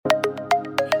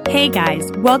Hey guys,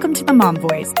 welcome to the Mom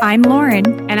Voice. I'm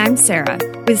Lauren. And I'm Sarah.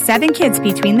 With 7 kids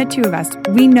between the two of us,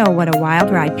 we know what a wild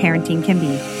ride parenting can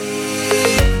be.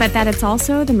 But that it's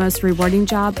also the most rewarding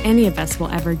job any of us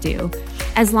will ever do.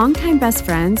 As longtime best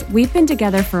friends, we've been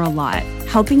together for a lot,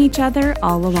 helping each other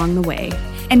all along the way.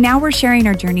 And now we're sharing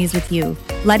our journeys with you,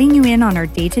 letting you in on our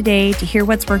day-to-day to hear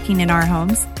what's working in our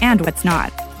homes and what's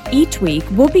not. Each week,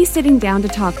 we'll be sitting down to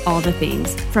talk all the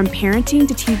things, from parenting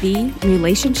to TV,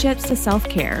 relationships to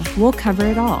self-care. We'll cover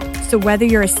it all. So whether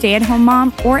you're a stay-at-home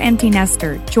mom or empty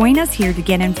nester, join us here to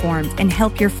get informed and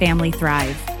help your family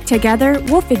thrive. Together,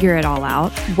 we'll figure it all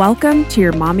out. Welcome to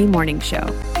your Mommy Morning Show.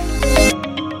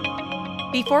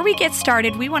 Before we get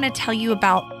started, we want to tell you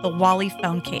about the Wally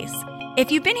phone case. If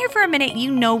you've been here for a minute,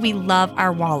 you know we love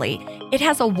our Wally. It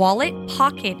has a wallet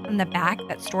pocket in the back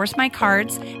that stores my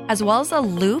cards, as well as a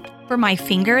loop for my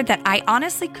finger that I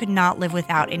honestly could not live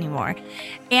without anymore.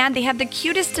 And they have the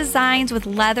cutest designs with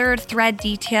leather thread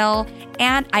detail,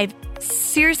 and I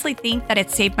seriously think that it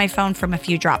saved my phone from a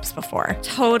few drops before.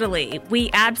 Totally. We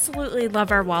absolutely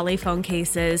love our Wally phone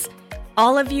cases.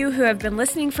 All of you who have been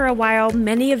listening for a while,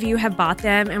 many of you have bought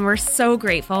them, and we're so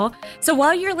grateful. So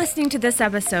while you're listening to this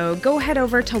episode, go head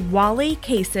over to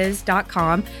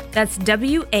wallycases.com. That's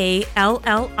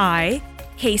WALLI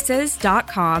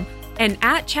cases.com. And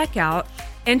at checkout,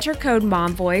 enter code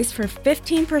MOMVOICE for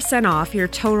 15% off your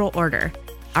total order.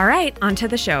 All right, on to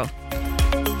the show.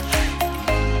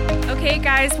 Okay,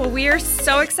 guys, well, we are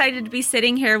so excited to be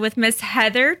sitting here with Miss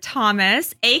Heather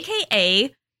Thomas,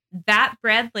 a.k.a. That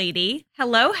Bread Lady.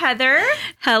 Hello, Heather.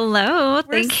 Hello.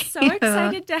 We're so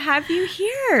excited to have you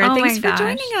here. Thanks for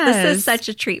joining us. This is such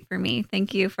a treat for me.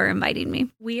 Thank you for inviting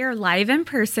me. We are live in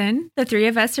person. The three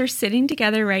of us are sitting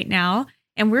together right now,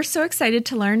 and we're so excited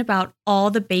to learn about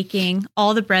all the baking,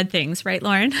 all the bread things. Right,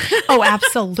 Lauren? Oh,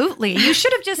 absolutely. You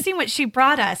should have just seen what she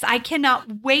brought us. I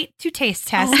cannot wait to taste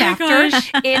test after.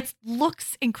 It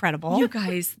looks incredible. You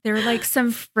guys, they're like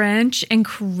some French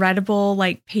incredible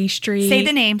like pastry. Say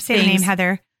the name,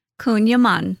 Heather.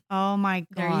 Kouign-amann. Oh my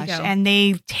gosh. There you go. And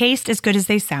they taste as good as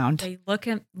they sound. They look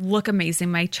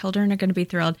amazing. My children are going to be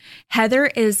thrilled. Heather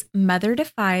is mother to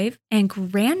 5 and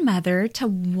grandmother to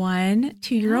 1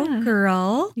 2-year-old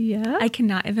girl. Yeah. I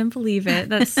cannot even believe it.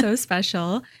 That's so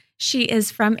special. She is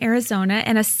from Arizona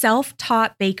and a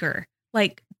self-taught baker.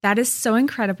 Like, that is so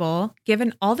incredible,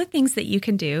 given all the things that you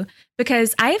can do,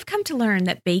 because I have come to learn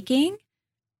that baking,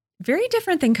 very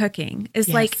different than cooking, is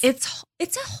like, it's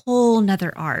a whole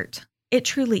nother art. It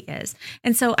truly is.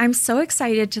 And so I'm so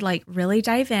excited to like really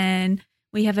dive in.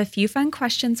 We have a few fun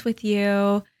questions with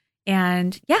you.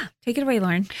 And yeah, take it away,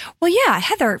 Lauren. Well, yeah,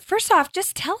 Heather, first off,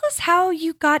 just tell us how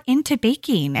you got into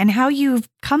baking and how you've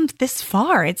come this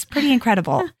far. It's pretty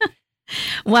incredible.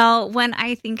 Well, when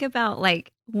I think about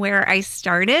like where I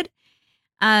started,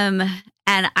 and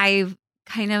I've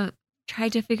kind of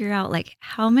tried to figure out like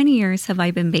how many years have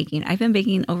I been baking? I've been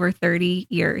baking over 30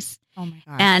 years. Oh my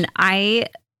gosh. And I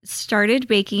started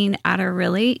baking at a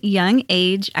really young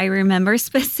age. I remember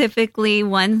specifically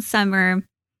one summer,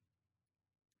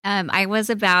 I was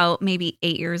about maybe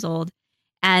 8 years old,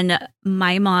 and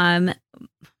my mom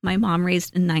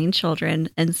raised 9 children.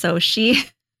 And so she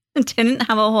didn't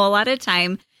have a whole lot of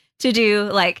time to do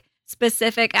like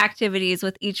specific activities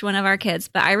with each one of our kids.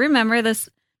 But I remember this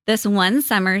one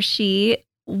summer, she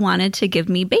wanted to give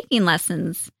me baking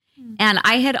lessons. And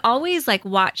I had always like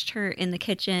watched her in the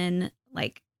kitchen,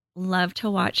 like loved to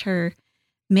watch her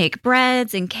make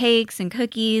breads and cakes and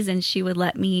cookies. And she would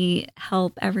let me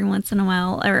help every once in a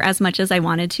while, or as much as I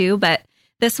wanted to. But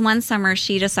this one summer,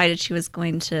 she decided she was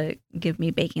going to give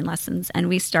me baking lessons. And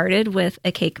we started with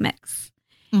a cake mix.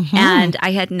 Mm-hmm. And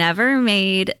I had never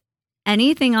made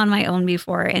anything on my own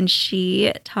before. And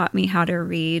she taught me how to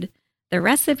read the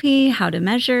recipe, how to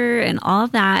measure, and all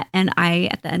of that. And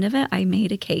at the end of it, I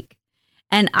made a cake.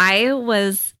 And I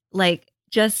was like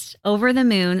just over the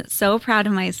moon, so proud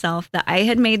of myself that I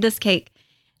had made this cake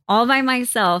all by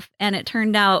myself. And it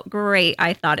turned out great.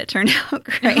 I thought it turned out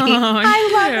great. Oh, I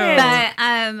love it.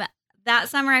 But that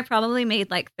summer, I probably made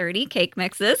like 30 cake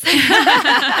mixes.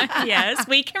 Yes,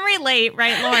 we can relate,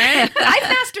 right, Lauren? I've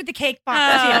mastered the cake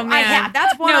box too. Man. I have.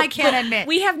 That's one I can't admit.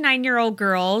 We have 9-year-old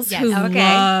girls Yes. who Okay.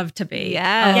 love to bake.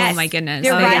 Yes. Oh, Yes. my goodness.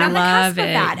 They're They right on the love cusp of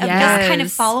it. that, of Yes. just kind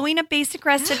of following a basic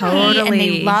recipe. Totally. And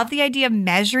they love the idea of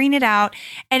measuring it out.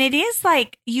 And it is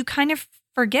like, you kind of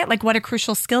forget like what a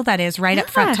crucial skill that is right up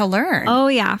front to learn. Oh,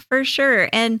 yeah, for sure.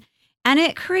 And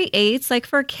it creates, like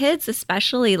for kids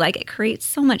especially, like it creates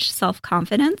so much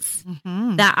self-confidence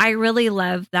that I really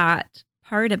love that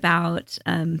part about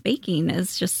baking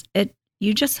is just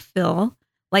you just feel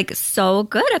like so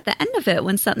good at the end of it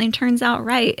when something turns out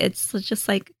right. It's just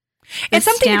like It's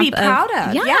something to be proud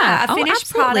of. Yeah. A finished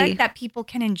absolutely. product that people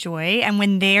can enjoy. And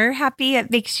when they're happy, it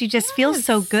makes you just feel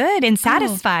so good and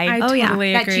satisfied. I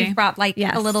totally that agree. you've brought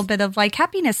Yes. a little bit of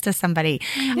happiness to somebody.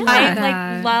 love I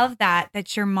that. love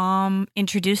that your mom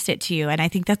introduced it to you. And I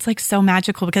think that's so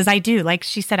magical because I do. Like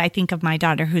she said, I think of my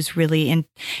daughter who's really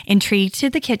intrigued to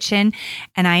the kitchen,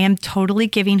 and I am totally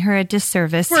giving her a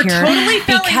disservice We're here totally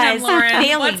failing because them,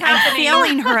 Lauren. What's I'm happening?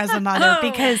 failing her as a mother Oh,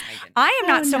 because I am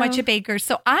not so much a baker.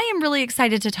 So I am really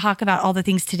excited to talk about all the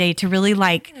things today to really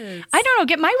I don't know,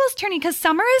 get my wheels turning because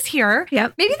summer is here.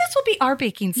 Yep. Maybe this will be our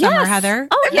baking summer, Yes. Heather.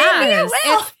 Oh, Maybe yes. it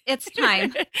will. It's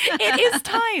time. It is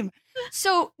time.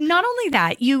 So not only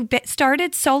that, you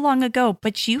started so long ago,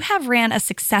 but you have ran a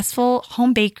successful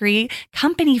home bakery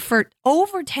company for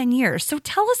over 10 years. So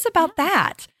tell us about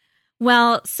that.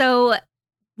 Well, so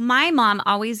my mom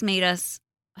always made us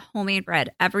homemade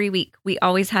bread every week. We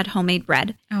always had homemade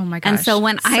bread. Oh my gosh. And so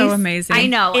when amazing. I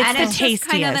know, It's and the it's just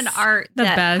kind of an tastiest. art The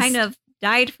that best. kind of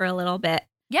died for a little bit.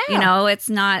 Yeah. You know, it's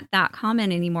not that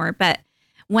common anymore. But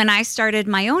when I started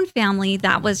my own family,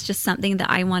 that was just something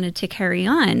that I wanted to carry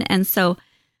on. And so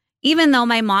even though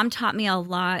my mom taught me a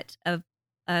lot of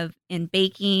in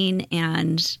baking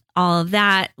and all of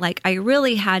that, I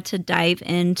really had to dive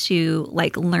into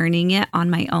learning it on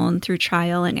my own through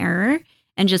trial and error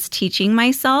and just teaching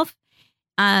myself.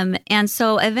 And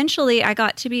so eventually I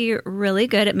got to be really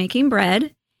good at making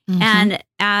bread. Mhm. And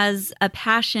as a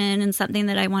passion and something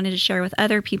that I wanted to share with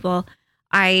other people,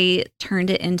 I turned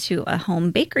it into a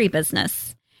home bakery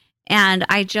business. And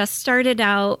I just started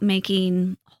out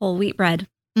making whole wheat bread.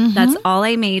 Mhm. That's all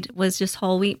I made was just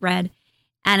whole wheat bread.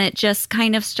 And it just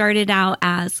kind of started out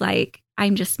as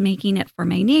I'm just making it for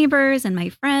my neighbors and my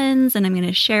friends, and I'm going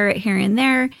to share it here and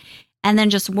there. And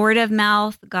then just word of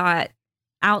mouth got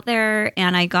out there,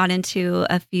 and I got into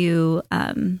a few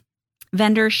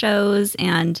vendor shows,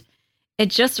 and it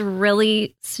just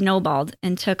really snowballed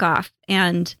and took off.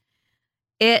 And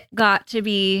it got to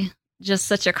be just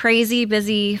such a crazy,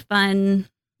 busy, fun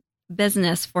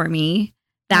business for me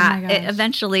that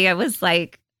eventually I was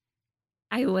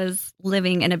I was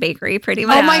living in a bakery pretty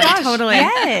much. Oh my gosh. Totally.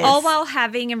 Yes. All while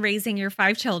having and raising your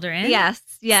 5 children. Yes.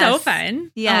 So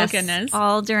fun. Yes. Oh, goodness.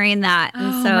 All during that. And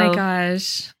Oh, so, my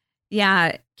gosh.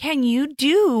 yeah. Can you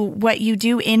do what you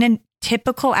do in a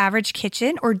typical average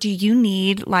kitchen, or do you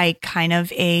need kind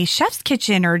of a chef's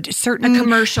kitchen or certain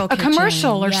Commercial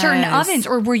certain ovens,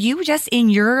 or were you just in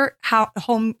your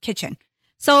home kitchen?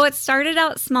 So it started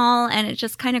out small and it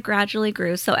just kind of gradually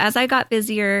grew. So as I got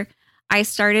busier, I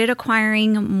started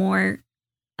acquiring more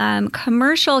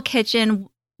commercial kitchen,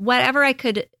 whatever I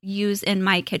could use in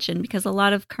my kitchen, because a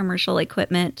lot of commercial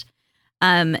equipment,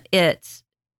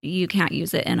 you can't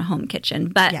use it in a home kitchen.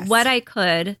 But Yes. what I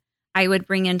could, I would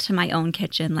bring into my own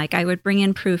kitchen. I would bring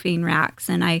in proofing racks,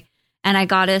 and I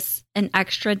got us an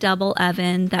extra double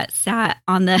oven that sat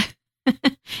on the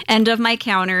end of my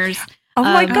counters. Oh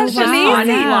my gosh, just on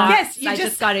amazing. blocks. Yes, I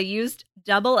just got a used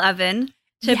double oven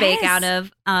to bake out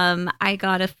of. I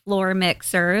got a floor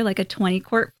mixer, a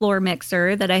 20-quart floor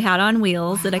mixer that I had on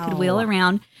wheels that I could wheel Wow.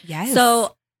 around. Yes.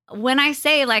 So when I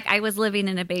say I was living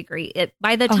in a bakery,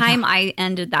 by the time I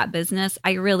ended that business,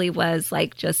 I really was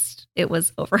it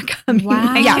was overcoming Wow.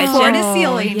 my Yeah, kitchen. floor to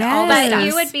ceiling, all the But stuff.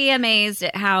 you would be amazed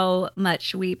at how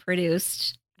much we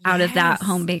produced out of that Yes.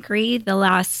 home bakery. The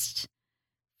last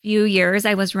few years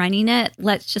I was running it.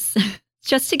 Let's just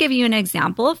to give you an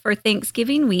example, for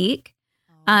Thanksgiving week,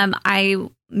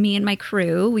 me and my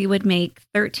crew, we would make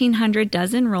 1,300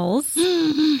 dozen rolls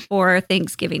for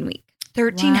Thanksgiving week.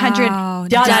 1,300 Wow.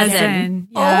 dozen.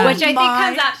 Yeah. Oh Which I think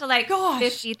my comes out to gosh.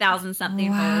 50,000 something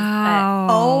rolls. Wow.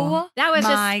 Oh, But that was my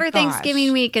just for gosh.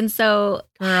 Thanksgiving week. And so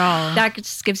Girl. that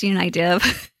just gives you an idea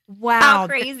of wow. how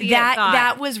crazy that it got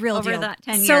that was real over deal. that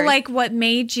 10 years. So, what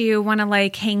made you want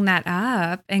to hang that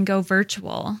up and go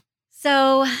virtual?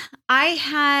 So I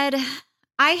had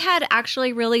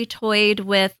actually really toyed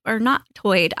with, or not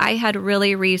toyed, I had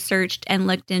really researched and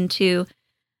looked into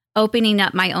opening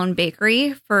up my own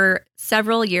bakery for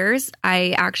several years.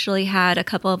 I actually had a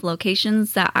couple of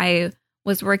locations that I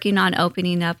was working on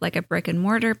opening up, a brick and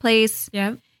mortar place.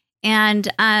 Yep. And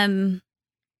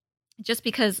just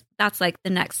because that's the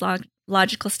next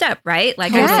logical step, right? I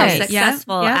was Right. so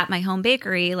successful Yeah. at my home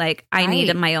bakery, I Right.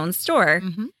 needed my own store.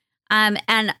 Mhm.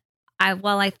 And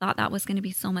I thought that was going to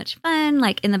be so much fun,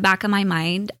 in the back of my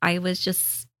mind, I was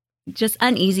just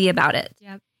uneasy about it.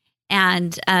 Yep.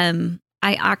 And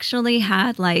I actually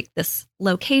had this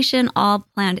location all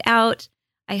planned out.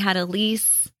 I had a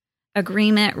lease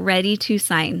agreement ready to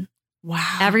sign.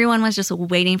 Wow. Everyone was just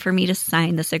waiting for me to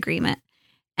sign this agreement.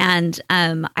 And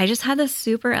I just had this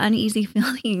super uneasy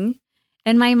feeling.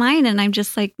 in my mind. And I'm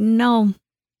just like, no,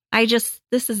 this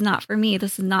is not for me.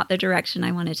 This is not the direction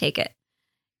I want to take it.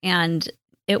 And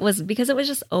it was because it was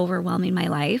just overwhelming my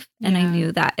life. And I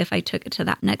knew that if I took it to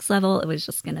that next level, it was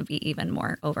just going to be even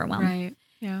more overwhelming. Right.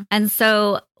 Yeah. And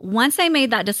so once I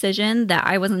made that decision that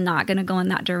I was not going to go in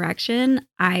that direction,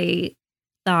 I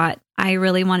thought I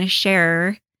really want to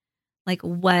share like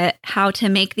how to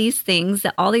make these things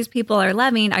that all these people are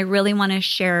loving. I really want to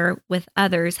share with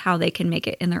others how they can make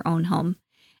it in their own home.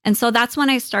 And so that's when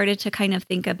I started to kind of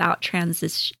think about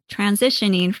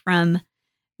transitioning from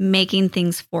making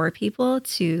things for people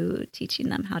to teaching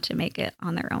them how to make it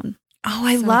on their own. Oh,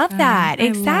 I love that. I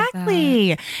love Exactly.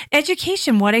 that.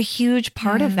 Education, what a huge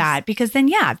part of that. Because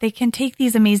then, they can take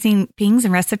these amazing things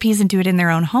and recipes and do it in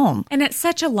their own home. And it's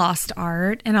such a lost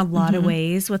art in a lot of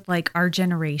ways with like our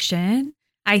generation.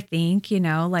 I think,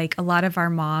 like a lot of our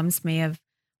moms may have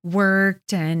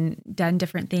worked and done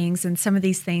different things, and some of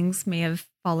these things may have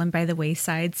fallen by the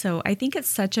wayside. So I think it's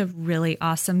such a really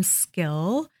awesome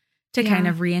skill to kind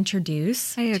of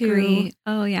reintroduce. I agree.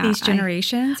 These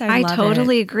generations. I love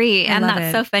totally it. agree. And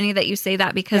that's so funny that you say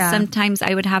that, because sometimes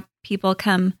I would have people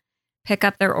come pick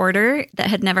up their order that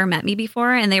had never met me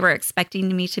before, and they were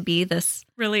expecting me to be this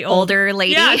really older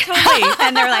lady. Yeah, totally.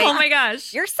 And they're like, oh my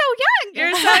gosh, you're so young.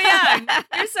 You're so young.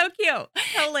 You're so cute.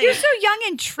 Totally. You're so young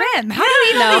and trim. How do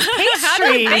you eat all these pastries? How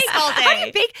do you bake all day? How do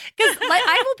you bake? Because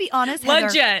I will be honest, Heather.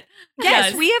 Legit.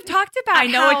 Yes, we have talked about I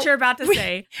know what you're about to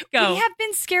say. Go. We have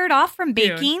been scared off from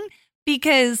baking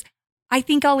because I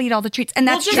think I'll eat all the treats. And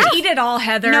that's just true. eat it all,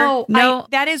 Heather. No,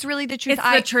 that is really the truth.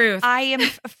 It's the truth. I am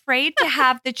afraid to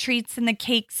have the treats and the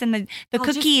cakes and the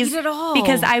cookies just eat it all.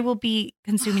 because I will be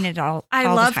consuming it all. I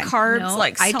all love the time.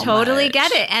 carbs I totally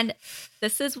get it. And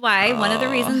this is why one of the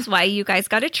reasons why you guys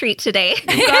got a treat today.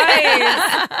 Guys.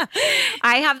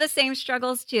 I have the same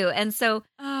struggles too. And so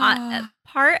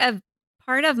part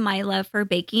of my love for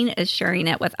baking is sharing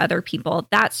it with other people.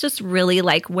 That's just really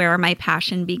like where my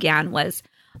passion began was,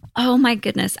 oh my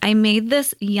goodness, I made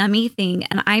this yummy thing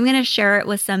and I'm going to share it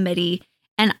with somebody,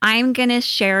 and I'm going to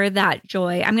share that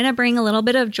joy. I'm going to bring a little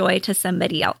bit of joy to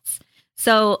somebody else.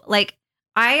 So like,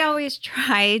 I always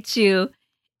try to,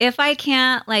 if I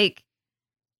can't like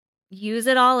use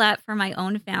it all up for my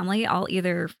own family, I'll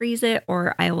either freeze it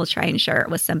or I will try and share it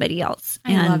with somebody else.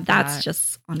 And that's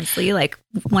just honestly like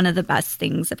one of the best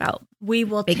things about we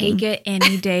will baking. take it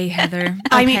any day, Heather.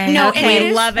 I mean, no,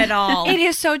 we love it all. It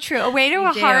is so true. A way to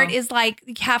a heart is like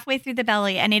halfway through the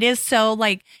belly, and it is so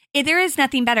like there is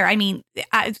nothing better. I mean,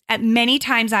 at many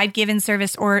times I've given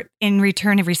service or in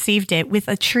return have received it with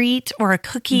a treat or a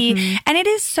cookie, and it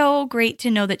is so great to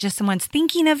know that just someone's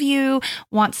thinking of you,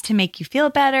 wants to make you feel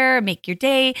better, make your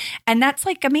day, and that's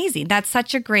like amazing. That's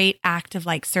such a great act of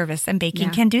like service, and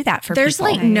baking can do that for There's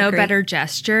people. like no better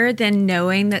gesture than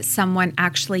knowing that someone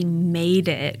actually made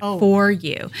it for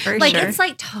you. Like it's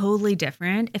like totally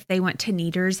different if they went to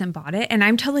Kneaders and bought it, and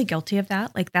I'm totally guilty of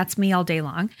that. Like that's me all day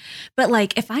long. But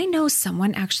like if I know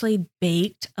someone actually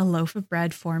baked a loaf of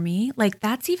bread for me, like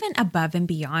that's even above and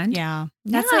beyond. Yeah.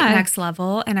 That's like next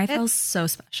level, and I feel so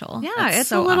special. Yeah, that's it's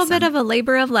so a little awesome. bit of a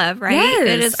labor of love, right? Yes,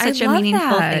 it is such I a love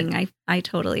meaningful that. thing. I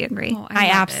totally agree. Oh, I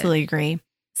love absolutely it. agree.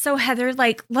 So Heather,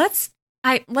 like let's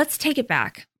take it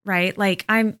back, right? Like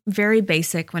I'm very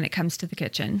basic when it comes to the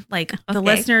kitchen. Like the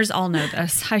listeners all know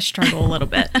this. I struggle a little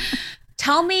bit.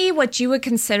 Tell me what you would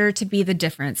consider to be the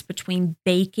difference between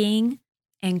baking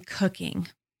and cooking.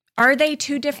 Are they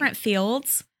two different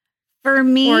fields? For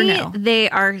me, Or no? they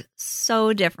are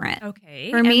so different. Okay.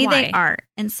 For me, they are.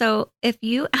 And so if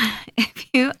you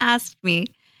asked me,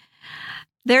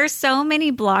 there's so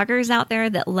many bloggers out there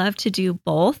that love to do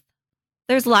both.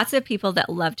 There's lots of people that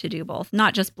love to do both,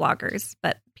 not just bloggers,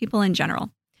 but people in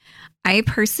general. I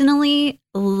personally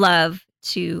love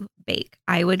to bake.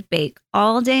 I would bake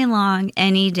all day long,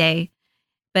 any day.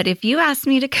 But if you ask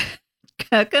me to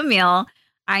cook a meal,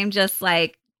 I'm just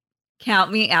like,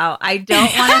 count me out. I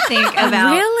don't want to think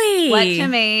about what to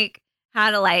make,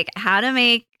 how to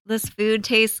make this food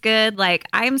taste good. Like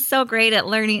I'm so great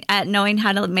at knowing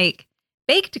how to make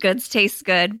baked goods taste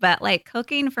good, but like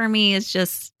cooking for me is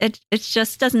just, it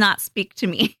just does not speak to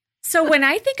me. So when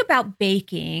I think about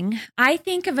baking, I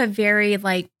think of a very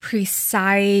like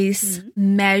precise,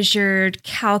 measured,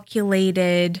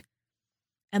 calculated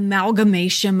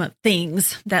amalgamation of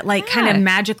things that like kind of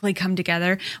magically come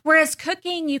together. Whereas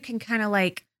cooking, you can kind of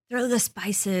like throw the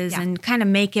spices and kind of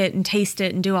make it and taste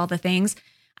it and do all the things.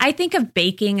 I think of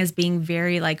baking as being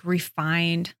very like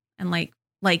refined and like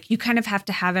you kind of have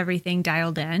to have everything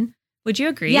dialed in. Would you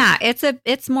agree? Yeah,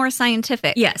 it's more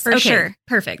scientific. Yes, for sure.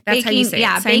 Perfect. That's baking, how you say it.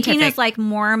 Yeah, Scientific. baking is like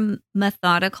more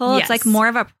methodical. Yes. It's like more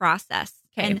of a process.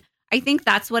 Okay. And I think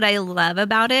that's what I love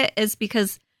about it is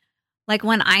because like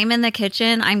when I'm in the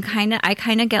kitchen, I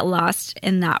kind of get lost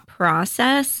in that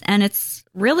process, and it's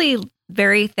really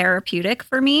very therapeutic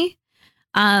for me.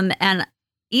 And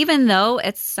even though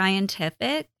it's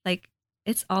scientific, like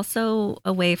it's also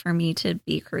a way for me to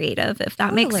be creative, if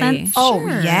that makes sense. Oh,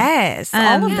 Sure. yes.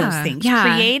 All of yeah. those things. Yeah.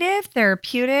 Creative,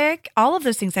 therapeutic, all of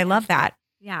those things. I love that.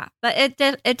 Yeah, but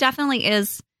it definitely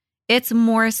is. It's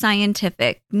more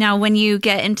scientific. Now, when you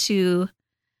get into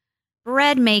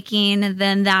bread making,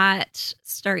 then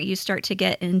you start to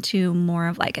get into more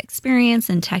of like experience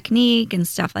and technique and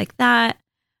stuff like that.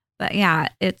 But yeah,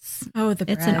 it's Oh, the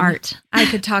bread. an art. I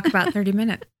could talk about 30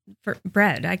 minutes for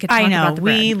bread. I could talk I know. about the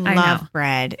bread. We I love know.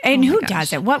 bread. And Oh my who gosh.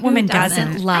 doesn't? What Who woman doesn't?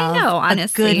 doesn't love I know, a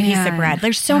honestly. good piece of Yeah. bread?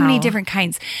 There's so many Wow. different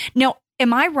kinds. Now,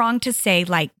 am I wrong to say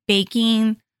like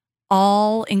baking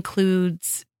all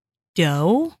includes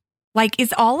dough? Like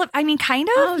is all of, I mean, kind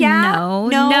of, Oh, yeah.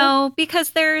 no,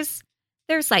 because there's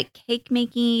like cake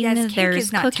making, Yes, cake there's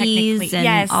is not cookies technically- and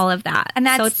yes. all of that. And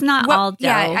that's so it's not what- all dough.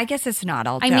 Yeah, I guess it's not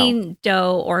all dough. I mean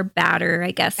dough or batter,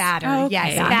 I guess. batter. Oh, okay.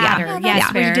 Yes, Yeah. batter. Yeah, Yes,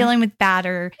 that's we're fair. dealing with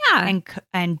batter Yeah.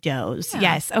 and doughs. Yeah.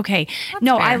 Yes. Okay. That's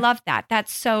No, I fair. love that.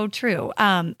 That's so true.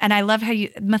 And I love how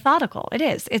methodical it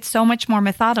is. It's so much more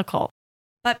methodical.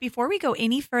 But before we go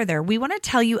any further, we want to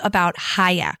tell you about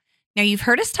Hiya. Now, you've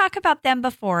heard us talk about them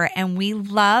before, and we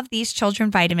love these children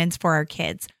vitamins for our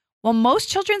kids. While most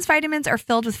children's vitamins are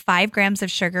filled with 5 grams of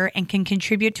sugar and can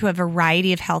contribute to a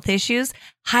variety of health issues,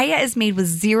 Hiya is made with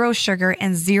 0 sugar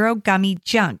and 0 gummy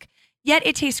junk. Yet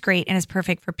it tastes great and is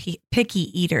perfect for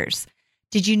picky eaters.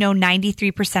 Did you know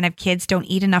 93% of kids don't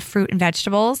eat enough fruit and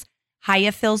vegetables?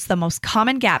 Hiya fills the most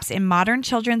common gaps in modern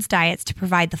children's diets to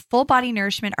provide the full body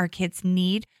nourishment our kids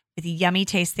need with yummy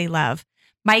taste they love.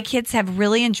 My kids have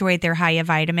really enjoyed their Hiya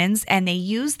vitamins, and they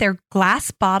use their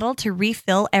glass bottle to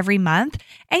refill every month.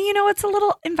 And you know, it's a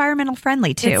little environmental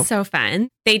friendly too. It's so fun.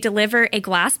 They deliver a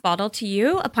glass bottle to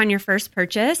you upon your first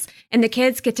purchase, and the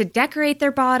kids get to decorate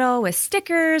their bottle with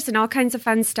stickers and all kinds of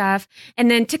fun stuff. And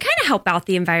then to kind of help out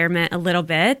the environment a little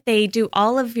bit, they do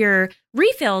all of your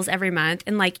refills every month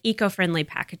in like eco-friendly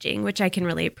packaging, which I can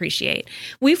really appreciate.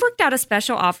 We've worked out a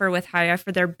special offer with Hiya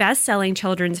for their best-selling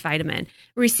children's vitamin.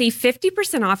 Receive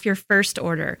 50% off your first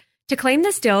order. To claim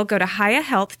this deal, go to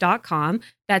hiyahealth.com.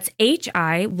 That's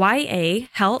HIYA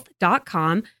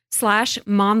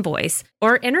health.com/momvoice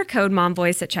or enter code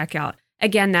momvoice at checkout.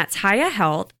 Again, that's Hiya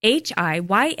Health,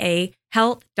 HIYA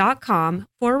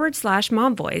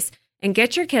health.com/momvoice, and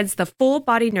get your kids the full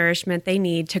body nourishment they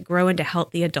need to grow into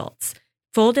healthy adults.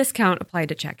 Full discount applied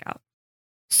to checkout.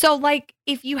 So, like,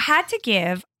 if you had to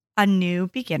give a new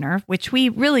beginner, which we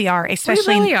really are,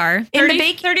 especially We really are. in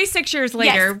the 36 years Yes,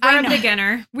 later, I we're a know.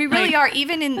 beginner. we really Like, are,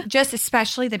 even in just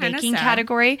especially the Kinda baking sad.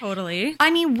 category. Totally.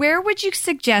 I mean, where would you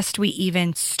suggest we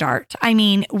even start? I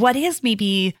mean, what is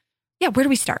maybe, where do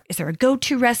we start? Is there a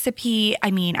go-to recipe?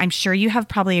 I mean, I'm sure you have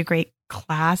probably a great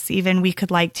class even we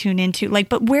could like tune into, like,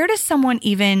 but where does someone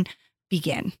even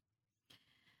begin?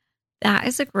 That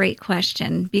is a great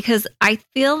question because I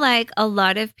feel like a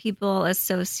lot of people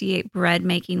associate bread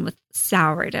making with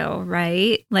sourdough,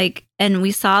 right? Like, and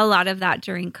we saw a lot of that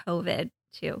during COVID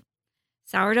too.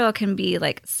 Sourdough can be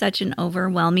like such an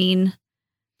overwhelming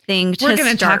thing to We're going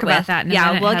to start talk about with. that in a Yeah,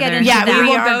 minute, we'll get Heather. into Yeah, that. we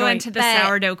will are go going- into the but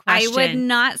sourdough I question. would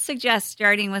not suggest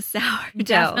starting with sourdough.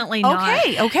 Definitely not.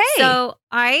 Okay. So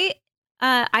I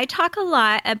talk a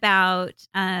lot about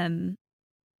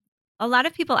a lot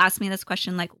of people ask me this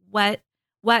question, like what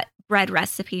bread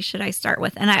recipe should I start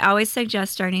with? And I always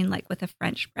suggest starting like with a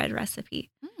French bread recipe.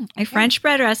 A French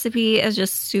bread recipe is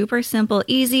just super simple,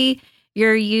 easy.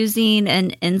 You're using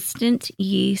an instant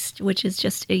yeast, which is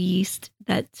just a yeast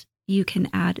that you can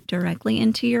add directly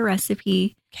into your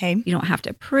recipe. Okay. You don't have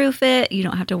to proof it. You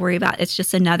don't have to worry about it. It's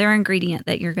just another ingredient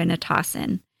that you're going to toss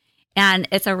in. And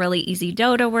it's a really easy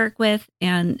dough to work with.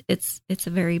 And it's a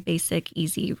very basic,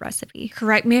 easy recipe.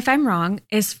 Correct me if I'm wrong.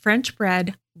 Is French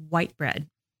bread white bread?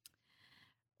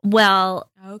 Well,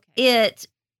 Okay. it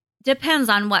depends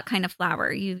on what kind of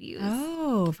flour you use.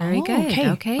 Oh, very Oh, good. okay.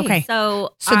 Okay. Okay.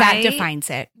 So that I- defines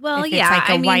it. Well, If it's yeah. like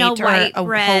a I mean, white a or white a whole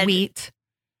bread. wheat.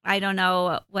 I don't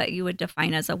know what you would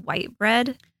define as a white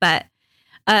bread, but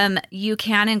you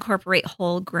can incorporate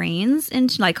whole grains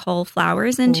into like whole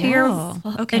flours into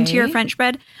Oh, into your okay. French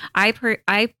bread. I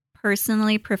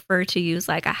personally prefer to use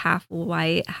like a half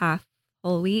white, half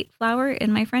whole wheat flour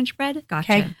in my French bread.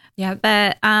 Gotcha. Okay. Yeah.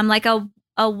 But like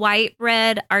a white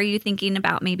bread, are you thinking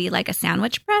about maybe like a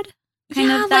sandwich bread?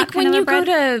 Yeah, like when you go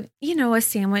bread? to, a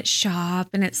sandwich shop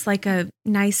and it's like a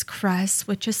nice crust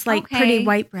with just like Okay. pretty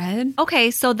white bread.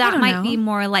 Okay, so that don't might know. be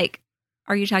more like,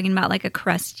 are you talking about like a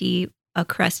crusty a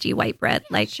crusty white bread.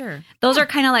 Like Sure. those are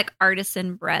kind of like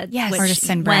artisan breads. Yes. which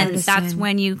Artisan when- bread. That's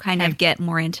when you kind of get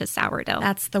more into sourdough.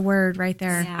 That's the word right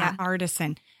there. Yeah.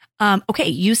 Artisan. Okay,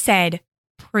 you said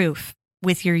proof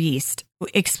with your yeast.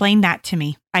 Explain that to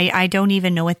me. I don't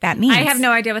even know what that means. I have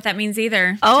no idea what that means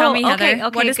either. Oh, Tell me, okay, Heather.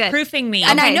 okay, What does good. proofing mean?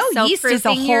 And I Okay, know so yeast is a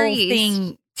proofing your whole yeast.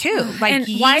 thing too. Like and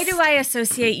yeast, why do I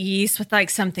associate yeast with like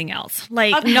something else?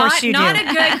 Like Of course not you not do.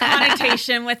 a good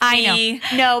connotation with I me.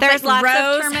 know. No, There's but lots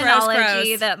gross, of terminology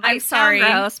gross. that I'm might sorry.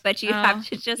 sound gross, but you Oh, have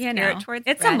to just you steer know, it towards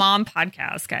it's bread. a mom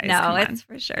podcast, guys. No, Come on. it's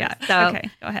for sure. Yeah. So, okay,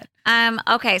 go ahead.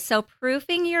 Okay, so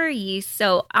proofing your yeast.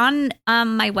 So on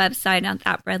my website on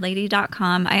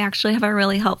thatbreadlady.com, I actually have a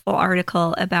really helpful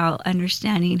article about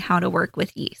understanding how to work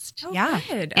with yeast. Yeah.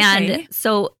 Good. And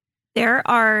so there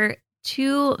are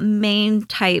two main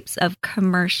types of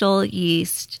commercial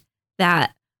yeast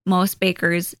that most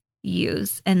bakers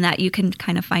use and that you can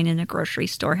kind of find in a grocery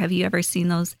store. Have you ever seen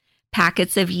those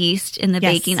packets of yeast in the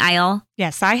Yes. baking aisle?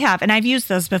 Yes, I have, and I've used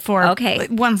those before. Okay.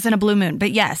 Once in a blue moon,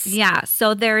 but yes. Yeah.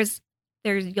 So there's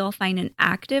you'll find an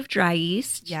active dry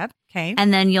yeast. Yep. Okay.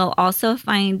 And then you'll also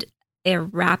find a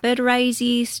rapid rise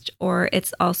yeast, or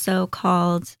it's also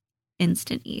called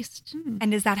instant yeast.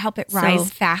 And does that help it So-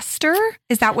 rise faster?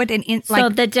 Is that what So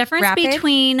the difference rapid?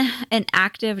 between an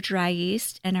active dry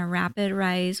yeast and a rapid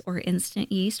rise or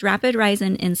instant yeast, rapid rise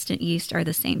and instant yeast are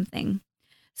the same thing.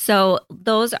 So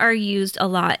those are used a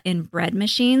lot in bread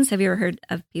machines. Have you ever heard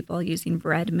of people using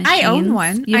bread machines? I own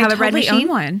one. You I have a bread totally machine?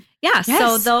 own one. Yeah. So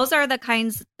Yes. those are the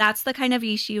kinds, that's the kind of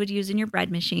yeast you would use in your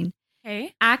bread machine.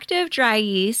 Okay. Active dry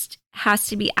yeast has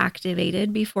to be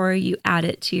activated before you add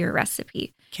it to your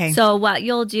recipe. Okay. So what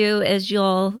you'll do is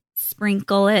you'll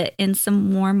sprinkle it in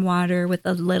some warm water with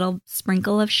a little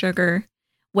sprinkle of sugar,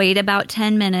 wait about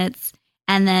 10 minutes,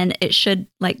 and then it should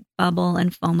like bubble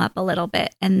and foam up a little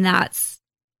bit. And that's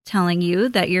telling you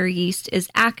that your yeast is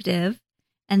active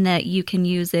and that you can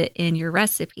use it in your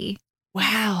recipe.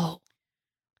 Wow.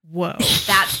 Whoa.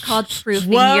 That's called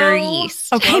proofing Whoa. your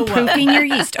yeast. Okay, Whoa, whoa. proofing your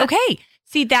yeast. Okay.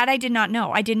 See, that I did not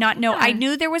know. I did not know. Yeah. I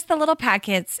knew there was the little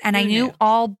packets, and I Who knew knew?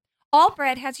 all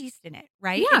bread has yeast in it,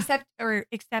 right? Yeah.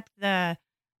 Except the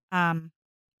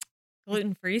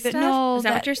Gluten-free The- stuff? no, Is that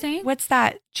that- what you're saying? what's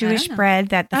that Jewish know. bread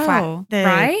that the Oh, the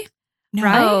rye? No,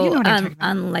 Rye? you know what I'm talking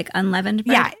about. Like unleavened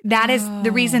bread. Yeah, that is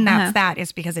the reason Oh. that's that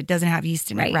is because it doesn't have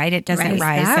yeast in it, Right. right? It doesn't Right. Is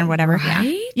rise that and whatever.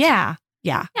 right? Yeah.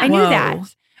 Yeah. I knew Whoa.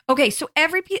 that. Okay, so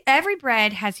every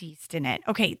bread has yeast in it.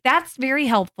 Okay, that's very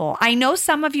helpful. I know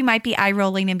some of you might be eye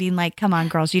rolling and being like, "Come on,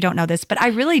 girls, you don't know this," but I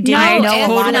really didn't I know a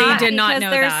lot of totally that. did not because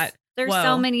know there's, that. There's Whoa.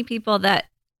 so many people that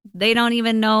they don't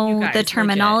even You know guys, the legit.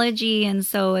 terminology, and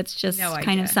so it's just No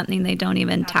kind of idea. something they don't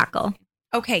even tackle.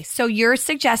 Okay, so your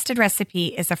suggested recipe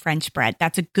is a French bread.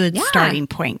 That's a good Yeah. starting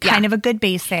point. Yeah. Kind of a good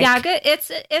basic. Yeah, good.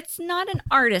 It's not an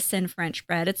artisan French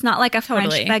bread. It's not like a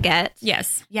Totally. French baguette.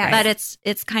 Yes. Yes. But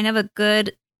it's kind of a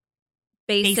good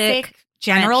basic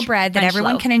general French- bread that French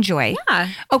everyone loaf. can enjoy. Yeah.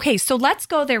 Okay, so let's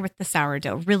go there with the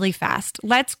sourdough really fast.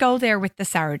 Let's go there with the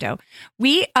sourdough.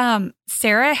 We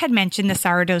Sarah had mentioned the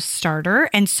sourdough starter,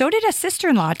 and so did a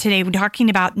sister-in-law today talking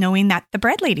about knowing that the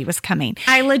bread lady was coming.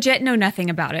 I legit know nothing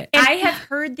about it. And- I have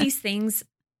heard these things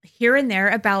here and there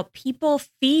about people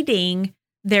feeding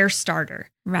their starter.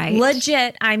 Right.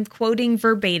 Legit, I'm quoting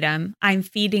verbatim, I'm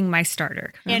feeding my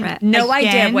starter. And Correct. No idea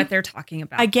Again- what they're talking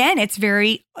about. Again, it's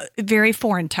very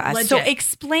foreign to us. So Legit.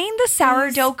 explain the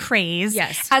sourdough craze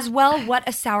Yes. as well what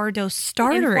a sourdough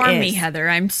starter Inform is. me, Heather.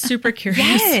 I'm super curious.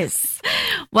 Yes.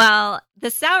 Well, the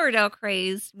sourdough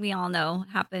craze, we all know,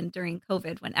 happened during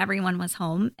COVID when everyone was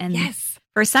home. And Yes.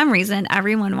 for some reason,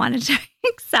 everyone wanted to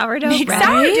make sourdough Make bread.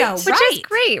 sourdough, which right. is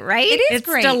great, right? It is It's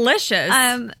great. delicious.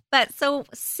 But so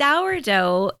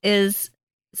sourdough is,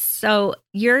 so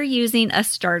you're using a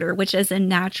starter, which is a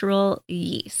natural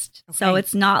yeast. So Okay.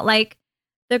 it's not like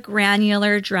the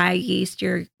granular dry yeast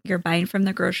you're buying from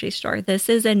the grocery store. This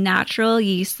is a natural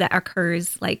yeast that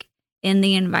occurs like in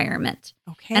the environment.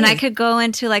 Okay. And I could go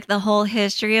into like the whole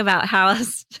history about how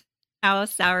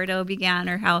sourdough began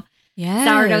or how yes.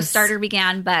 sourdough starter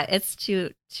began, but it's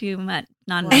too much,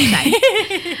 not enough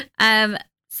time.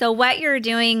 So what you're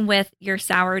doing with your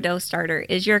sourdough starter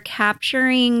is you're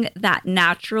capturing that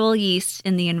natural yeast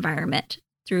in the environment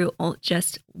through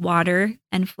just water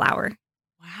and flour.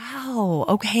 Wow.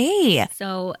 Okay.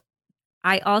 So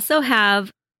I also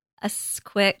have a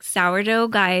quick sourdough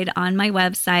guide on my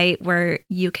website where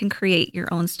you can create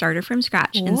your own starter from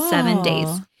scratch in 7 days.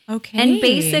 Okay. And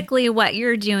basically what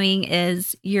you're doing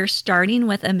is you're starting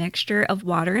with a mixture of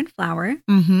water and flour.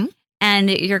 Mm-hmm.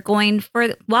 And you're going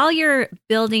for, while you're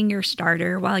building your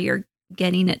starter, while you're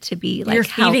getting it to be like you're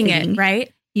feeding healthy, it,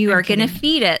 right? You I'm are going to kidding.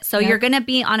 feed it. So Yep. you're going to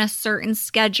be on a certain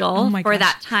schedule Oh my for gosh.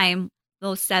 that time,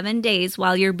 those 7 days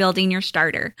while you're building your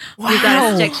starter. Wow. You got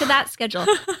to stick to that schedule.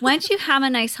 Once you have a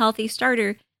nice, healthy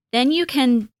starter, then you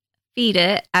can feed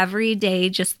it every day,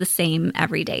 just the same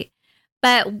every day.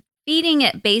 But feeding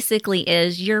it basically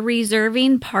is you're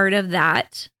reserving part of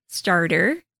that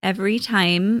starter every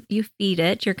time you feed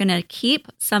it. You're going to keep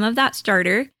some of that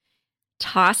starter,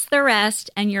 toss the rest,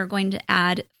 and you're going to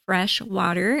add fresh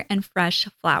water and fresh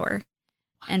flour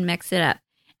and mix it up.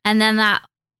 And then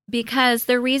because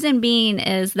the reason being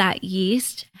is that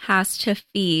yeast has to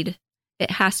feed.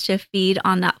 It has to feed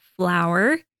on that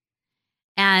flour.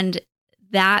 And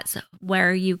that's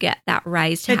where you get that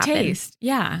rise to The happen. taste.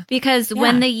 Yeah. Because Yeah.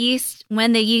 when the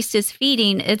yeast is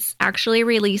feeding, it's actually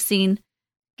releasing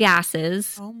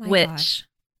gases, Oh my which gosh.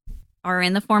 are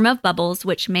in the form of bubbles,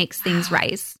 which makes things Wow.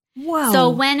 rise. Whoa.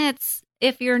 So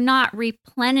if you're not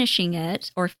replenishing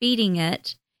it or feeding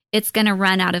it, it's going to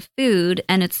run out of food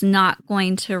and it's not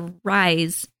going to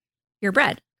rise your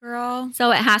bread. Girl.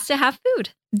 So it has to have food.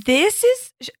 this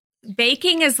is,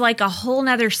 Baking is like a whole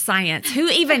nother science. Who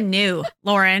even knew,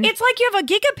 Lauren? it's like you have a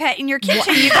gigapet in your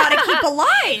kitchen you got to keep alive.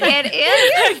 It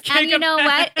is. And you know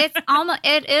what?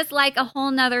 It is like a whole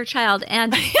nother child.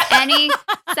 And any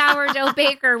sourdough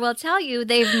baker will tell you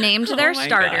they've named their Oh my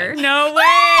starter. God. No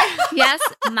way. Yes,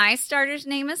 my starter's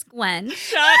name is Gwen.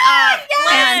 Shut up.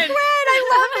 Yes, Gwen. Gwen, I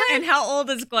love it. And how old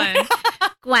is Gwen?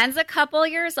 Gwen's a couple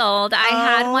years old. I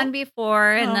had Oh. one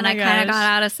before, and Oh then my I kind of gosh. got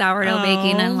out of sourdough Oh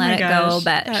baking and my let it go. gosh.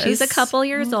 But That she's a is couple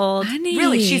years old. Funny.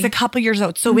 Really, she's a couple years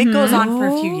old. So it goes on for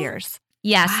a few Mhm. years.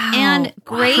 Yes. Wow. And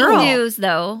great Girl. news,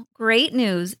 though. Great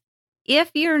news. If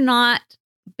you're not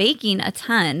baking a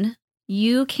ton,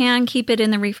 you can keep it in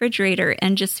the refrigerator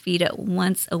and just feed it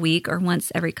once a week or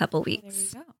once every couple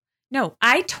weeks. No,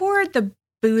 I toured the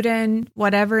Boudin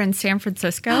whatever in San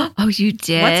Francisco. Oh, you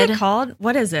did? What's it called?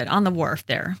 What is it? On the wharf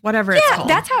there. Whatever it's Yeah, called.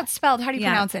 that's how it's spelled. How do you Yeah.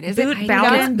 pronounce it? Is Boudin, it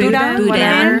Boudin,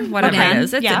 Boudin? whatever Boudin. it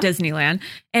is. It's Yeah. at Disneyland.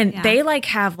 And Yeah. they like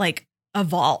have like a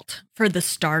vault for the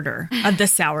starter of the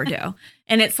sourdough.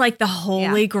 And it's like the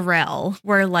holy grail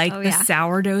where like Oh, the yeah.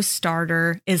 sourdough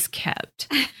starter is kept.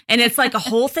 And it's like a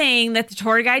whole thing that the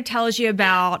tour guide tells you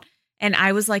about. And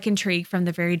I was like intrigued from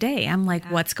the very day. I'm like,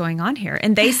 Yeah. what's going on here?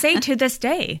 And they say to this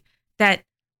day that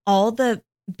all the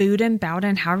Boudin,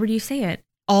 however do you say it,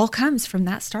 all comes from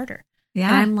that starter. And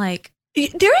Yeah. I'm like,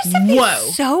 There is something Whoa.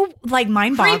 so like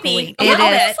mind-boggling. Creepy. It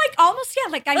almost is. like almost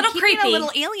like I'm Little keeping creepy. a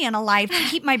little alien alive to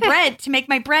keep my bread, to make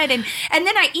my bread, and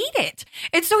then I eat it.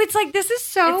 And so it's like this is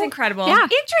so it's incredible. Yeah.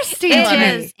 interesting. It to me.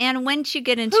 is. And once you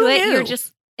get into Who it, you're knew?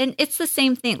 just, and it's the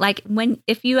same thing. Like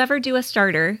if you ever do a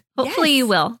starter, hopefully Yes. you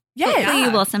will. Yes. Hopefully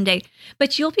you will someday.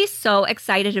 But you'll be so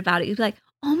excited about it. You'll be like,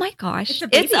 oh my gosh, It's a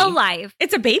it's baby. alive.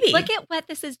 It's a baby. Look at what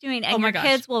this is doing. And Oh my your gosh.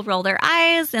 kids will roll their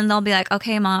eyes and they'll be like,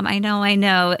 okay, Mom, I know.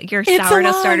 Your It's sourdough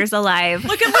alive. starter's alive.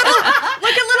 Look at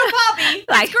little Bobby.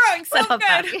 Like, It's growing so little good.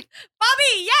 Bobby.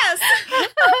 Bobby, yes. Oh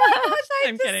my gosh, I'm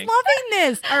I'm just kidding. loving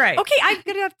this. All right. Okay, I'm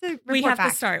gonna have to report We have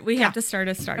back. to start. We Yeah. have to start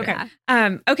a starter.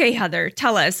 Okay. Okay, Heather,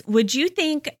 tell us,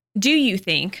 do you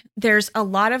think there's a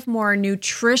lot of more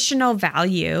nutritional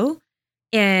value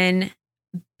in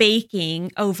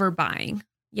baking over buying?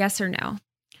 Yes or no?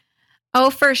 Oh,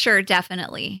 for sure.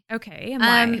 Definitely. Okay. And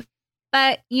why?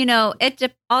 But,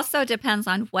 it also depends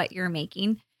on what you're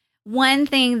making. One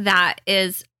thing that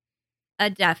is a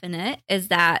definite is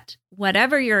that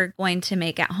whatever you're going to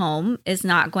make at home is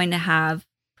not going to have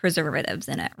preservatives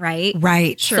in it, right?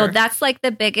 Right. Sure. So that's like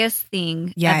the biggest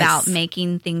thing Yes. about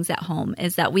making things at home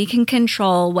is that we can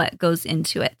control what goes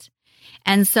into it.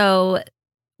 And so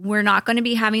we're not going to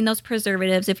be having those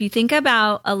preservatives. If you think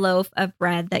about a loaf of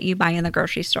bread that you buy in the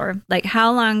grocery store, like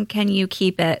how long can you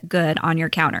keep it good on your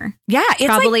counter? Yeah, it's like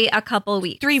Probably a couple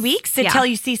weeks. 3 weeks Yeah. until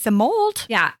you see some mold.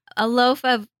 Yeah. A loaf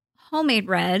of homemade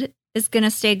bread is going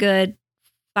to stay good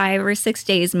 5 or 6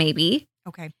 days, maybe.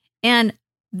 Okay. And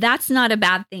that's not a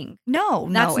bad thing. No,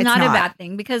 That's it's not a bad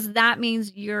thing because that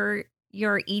means you're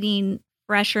eating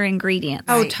fresher ingredients.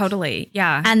 Oh, Right. totally.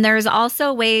 Yeah. And there's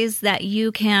also ways that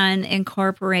you can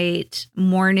incorporate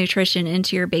more nutrition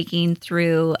into your baking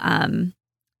through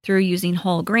using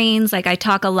whole grains. Like I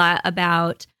talk a lot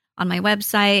about on my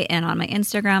website and on my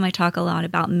Instagram, I talk a lot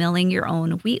about milling your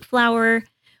own wheat flour,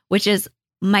 which is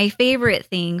my favorite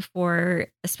thing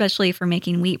especially for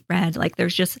making wheat bread. Like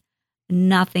there's just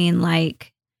nothing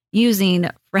like using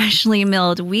freshly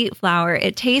milled wheat flour.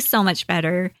 It tastes so much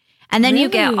better. And then you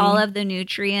get Really? all of the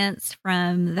nutrients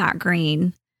from that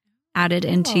grain added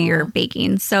into your Oh.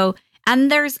 baking. So,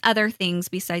 and there's other things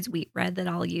besides wheat bread that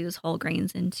I'll use whole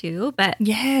grains into. But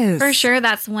Yes. for sure,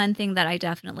 that's one thing that I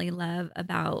definitely love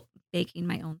about baking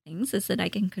my own things is that I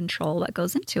can control what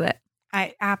goes into it.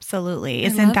 Absolutely. I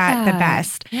Isn't love that the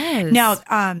best? Yes.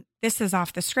 Now, this is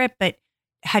off the script, but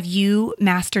have you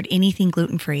mastered anything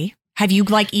gluten-free? Have you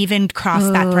like even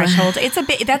crossed that threshold?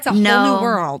 That's a whole new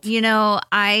world. You know,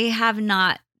 I have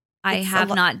not. I It's have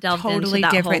not delved totally into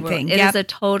that different whole thing. world. It Yep. is a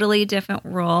totally different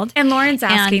world. And Lauren's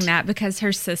asking And- that because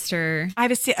her sister. I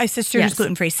have a sister Yes. who's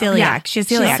gluten-free, celiac. Yeah. She's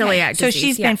She's celiac. celiac So disease.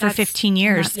 she's Yeah, been for that's 15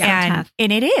 years. not so tough.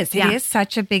 And it is. Yeah. It is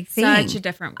such a big thing. Such a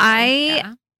different.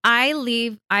 I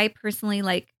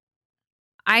personally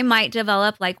I might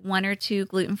develop like one or two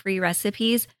gluten-free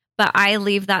recipes, but I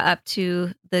leave that up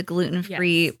to the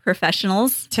gluten-free Yes.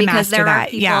 professionals To because master there that,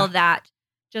 are people yeah. that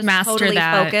just Master totally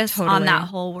that, focus on totally. that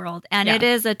whole world. And Yeah. it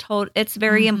is it's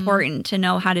very Mhm. important to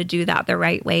know how to do that the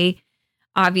right way.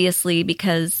 Obviously,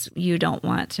 because you don't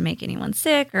want to make anyone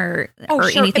sick or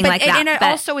sure. anything like that. And it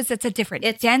But also is it's a different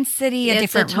it's- density, a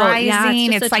it's different yeah,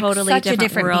 rising. it's just like totally such a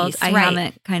different world. beast. I right.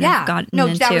 haven't kind of gotten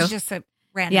into. that was just a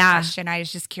random Yeah. question. I was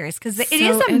just curious because it So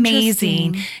is amazing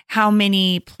interesting. how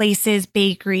many places,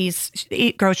 bakeries,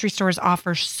 grocery stores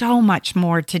offer so much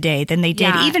more today than they did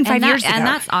Yeah, even 5 and years ago. And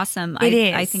that's awesome.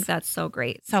 It I is. think that's so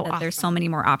great. So that there's awesome. so many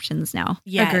more options now.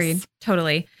 Yes. Agreed.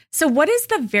 Totally. So, what is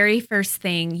the very first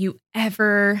thing you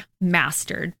ever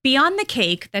mastered beyond the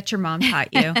cake that your mom taught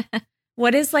you?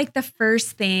 What is like the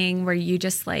first thing where you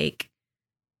just like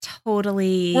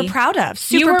totally We're proud of,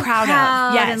 you super were proud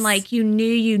of. Yes. and like you knew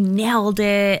you nailed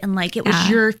it and like it was Yeah.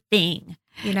 your thing,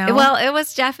 you know? Well, it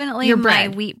was definitely Your my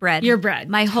bread. wheat bread. your bread.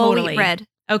 my whole Totally. wheat bread.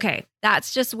 Okay.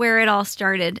 That's just where it all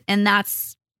started. And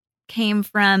that's came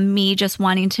from me just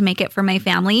wanting to make it for my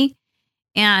family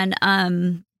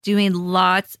and doing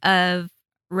lots of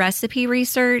recipe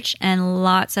research and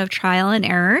lots of trial and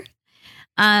error.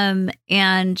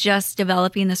 And just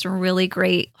developing this really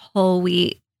great whole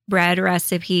wheat bread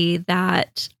recipe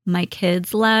that my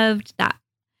kids loved, that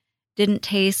didn't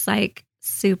taste like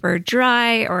super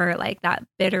dry or like that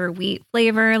bitter wheat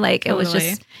flavor. Like it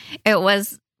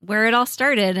was where it all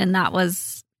started. And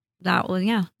that's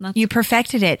You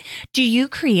perfected it. Do you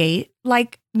create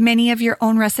like many of your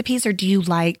own recipes, or do you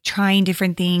like trying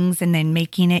different things and then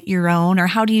making it your own, or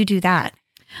how do you do that?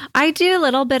 I do a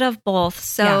little bit of both.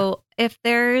 So if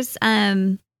there's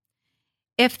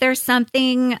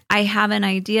something I have an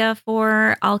idea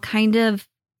for, I'll kind of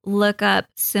look up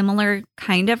similar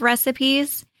kind of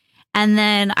recipes, and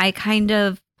then I kind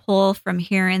of pull from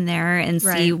here and there and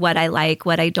see Right. what I like,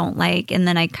 what I don't like, and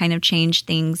then I kind of change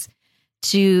things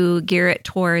to gear it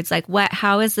towards like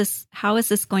how is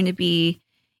this going to be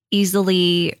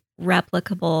easily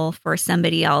replicable for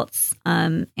somebody else,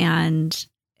 and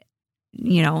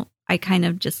I kind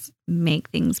of just make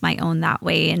things my own that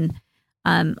way. And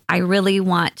I really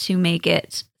want to make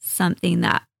it something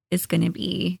that is going to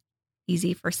be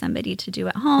easy for somebody to do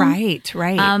at home. Right.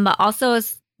 But also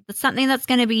it's something that's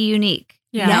going to be unique.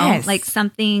 Yeah. You know? Yes. Like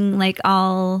something like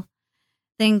I'll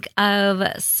think of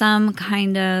some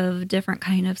kind of different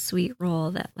kind of sweet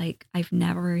roll that like I've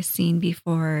never seen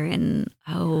before. And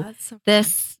That's so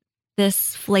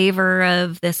this flavor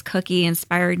of this cookie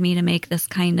inspired me to make this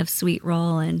kind of sweet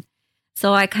roll. And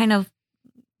so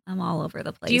I'm all over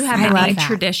the place. Do you have I any love like that.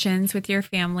 traditions with your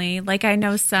family? Like I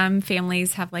know some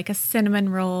families have like a cinnamon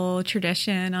roll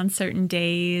tradition on certain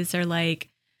days, or like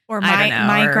Or I don't know,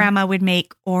 my or- grandma would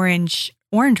make orange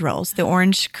rolls, the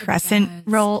orange crescent Yes.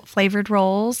 roll flavored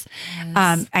rolls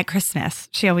at Christmas.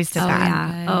 She always did Oh that.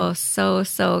 yeah. Good. Oh,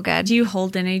 so good. do you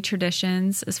hold any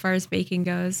traditions as far as baking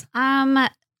goes?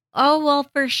 Oh, well,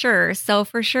 for sure. So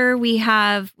for sure we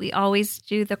always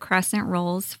do the crescent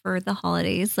rolls for the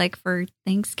holidays. Like for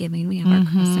Thanksgiving, we have our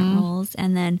crescent rolls.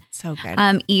 And then So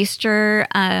good. Easter,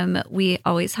 we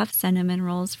always have cinnamon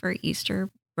rolls for Easter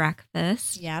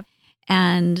breakfast. Yep.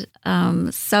 And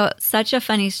so such a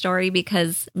funny story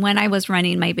because when I was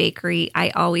running my bakery,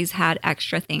 I always had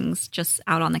extra things just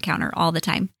out on the counter all the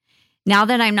time. Now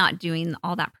that I'm not doing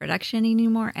all that production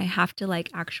anymore, I have to like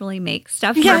actually make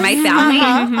stuff for my family.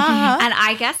 And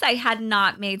I guess I had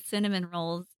not made cinnamon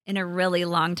rolls in a really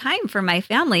long time for my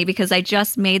family because I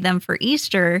just made them for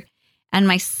Easter. And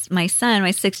my son,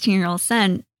 my 16-year-old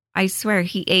son, I swear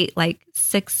he ate like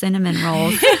 6 cinnamon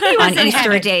rolls on in Easter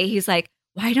heaven. Day. He's like,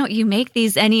 why don't you make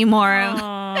these anymore?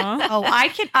 Aw. Oh, I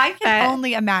can But-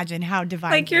 only imagine how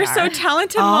divine. Like they you're are. so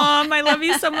talented, Oh. Mom. I love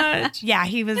you so much. Yeah,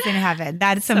 he was in heaven.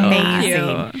 That's So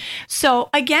amazing. cute. So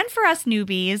again, for us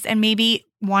newbies and maybe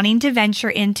wanting to venture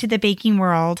into the baking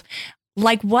world,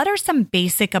 like what are some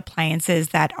basic appliances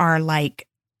that are like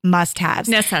must-haves?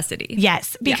 Necessity.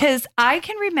 Yes, Yeah. because I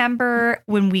can remember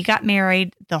when we got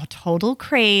married, the total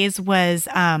craze was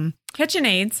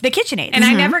KitchenAids. the KitchenAid. And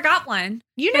I never got one.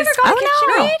 You never Is- got Oh, a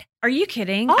no. KitchenAid? Are you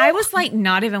kidding? Oh. I was like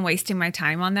not even wasting my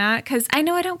time on that because I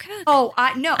know I don't cook. Oh,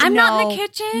 I'm not in the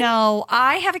kitchen. No,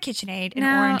 I have a KitchenAid, an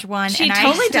orange one, she and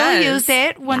totally I still does. use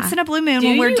it once in a blue moon Do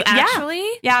when we're you actually?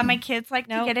 Yeah, my kids like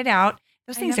to No. get it out.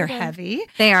 Those I things are never did. heavy.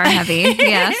 They are heavy.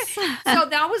 Yes. So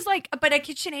that was like, but a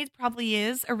KitchenAid probably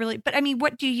is a really, but I mean,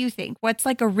 what do you think? What's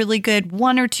like a really good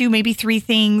 1 or 2, maybe 3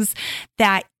 things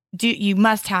that you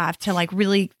must have to like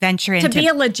really venture into To be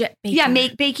a legit baker. yeah,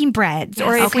 make baking breads,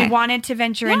 or if we Okay. wanted to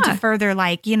venture into Yeah. further,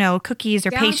 like cookies or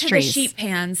down pastries. to the sheet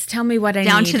pans. Tell me what I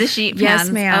Down need. to the sheet Yes,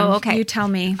 pans. ma'am. Oh, okay. You tell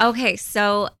me. Okay,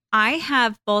 so I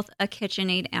have both a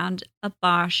KitchenAid and a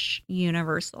Bosch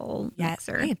Universal Yes,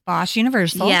 mixer. okay, Bosch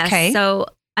Universal. Yes. Okay, So,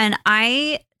 and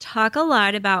I talk a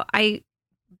lot about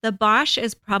the Bosch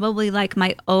is probably like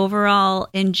my overall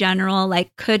in general,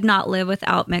 like could not live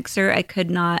without mixer. I could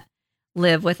not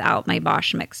live without my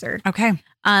Bosch mixer. okay,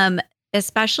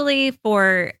 Especially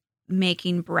for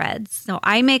making breads. So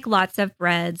I make lots of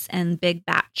breads and big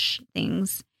batch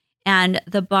things. And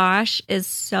the Bosch is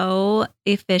so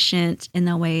efficient in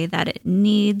the way that it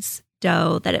kneads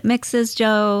dough, that it mixes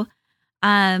dough.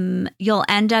 You'll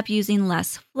end up using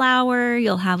less flour.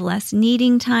 You'll have less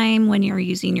kneading time when you're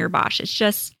using your Bosch. It's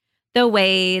just the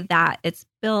way that it's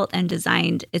built and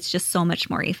designed. It's just so much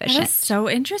more efficient. That's so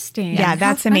interesting. Yeah, How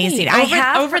that's funny. amazing. I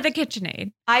have- over the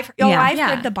KitchenAid. I've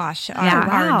Yeah. heard the Bosch are, Yeah. are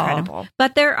Wow. incredible.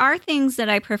 But there are things that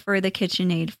I prefer the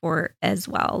KitchenAid for as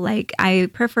well. Like I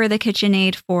prefer the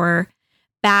KitchenAid for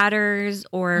batters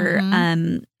or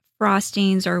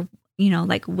frostings or,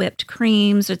 like whipped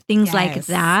creams or things like Yes.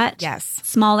 that. Yes.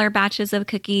 Smaller batches of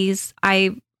cookies.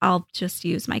 I'll just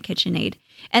use my KitchenAid.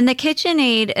 And the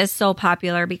KitchenAid is so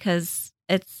popular because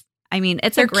it's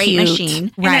They're a great cute.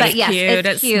 machine. Right. But It's yes, cute, it's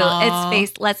it's cute. small.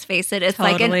 Let's face it, it's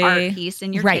like an Totally. art piece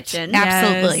in your Right. kitchen.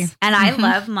 Absolutely. Yes. And I Mhm.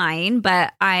 love mine,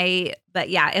 but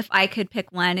yeah, if I could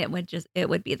pick one, it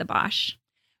would be the Bosch.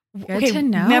 Good to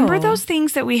know. Remember those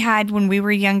things that we had when we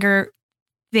were younger?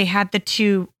 They had the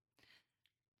two.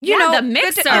 The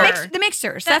mixer. The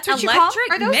mixers. That's what you call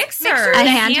electric are those mixer. mixers? A The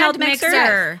handheld hand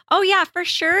mixer? Oh yeah, for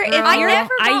sure. Girl, I never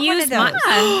I bought one use of those.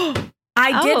 mine.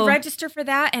 I did Oh. register for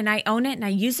that, and I own it, and I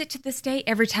use it to this day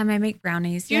every time I make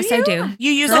brownies. Do Yes, you? I do.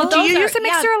 You use So it? Do you those use are- a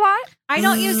mixer a lot? I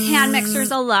don't use hand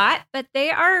mixers a lot, but they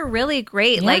are really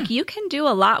great. Yeah. Like you can do a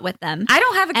lot with them. I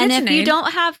don't have a And KitchenAid. if you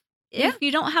don't have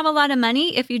Yeah. a lot of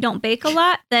money, if you don't bake a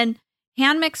lot, then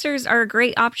hand mixers are a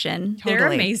great option. They're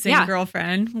Totally. amazing, Yeah.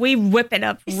 girlfriend. We whip it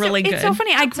up really good. It's so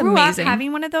funny. I It's grew up amazing.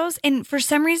 having one of those, and for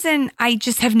some reason, I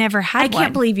just have never had I one.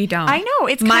 can't believe you don't. I know.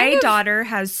 It's My kind of, daughter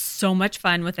has so much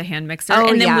fun with a hand mixer, Oh,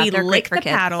 and then yeah, we they're great lick for the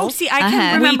kids. paddle. Oh, see, I can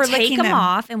Uh-huh. remember we take licking them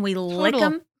off, and we lick Total.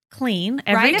 them clean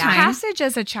every Rite of time. passage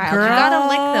as a child. Girl. You gotta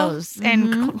lick those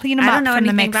and Mhm. clean them I up don't know from the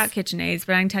anything mix. about KitchenAids,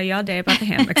 but I can tell you all day about the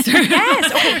hand mixer.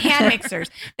 Yes, okay, hand mixers.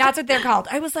 That's what they're called.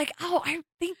 I was like, oh, I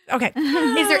think okay.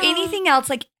 Is there anything else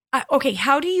like? Okay,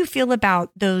 how do you feel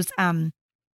about those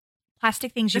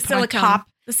plastic things you The put silicone. on top?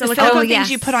 The The silicone. silicone Oh, things yes.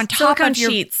 you put on top Silicone of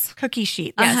your sheets. cookie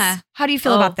sheet. Yes. Uh-huh. How do you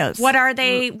feel Oh, about those? What are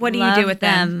they? What do you do Love with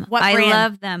them? What I brand?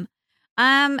 love them.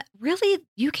 Really,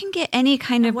 you can get any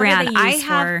kind of What are brand. they I used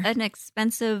have for? an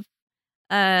expensive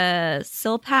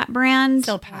Silpat brand.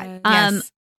 Silpat. Um,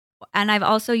 Yes. And I've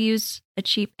also used a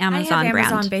cheap Amazon I have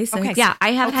brand. Amazon Basics. Okay. Yeah,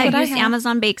 I have That's had what I used have.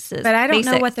 Amazon Basics. But I don't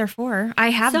know Basics. what they're for. I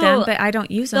have So, them, but I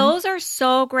don't use them. Those are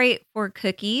so great for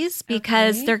cookies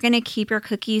because Okay. they're going to keep your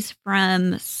cookies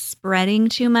from spreading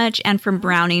too much and from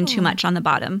browning too Oh. much on the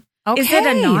bottom. Okay. Is it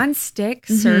a non-stick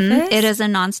Mhm. surface? It is a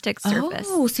nonstick surface.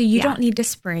 Oh, so you Yeah. don't need to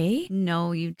spray?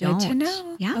 No, you Good don't. to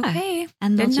know. Yeah. Okay.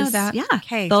 And they'll Didn't know just, that. Yeah.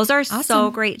 Okay. Those are so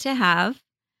Awesome. great to have.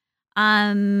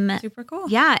 Super cool.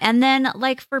 Yeah, and then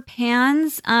like for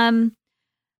pans,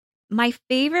 my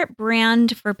favorite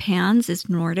brand for pans is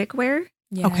Nordic Ware.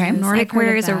 Yes, Okay. I've Nordic heard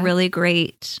Ware of is a that. really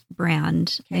great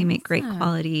brand. Okay. They make great Awesome.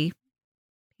 quality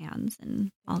pans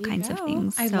and all There you kinds of go.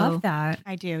 things. I So love that.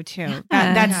 I do too. Yeah.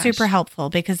 That's Gosh. super helpful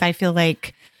because I feel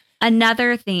like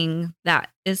another thing that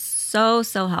is so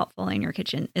helpful in your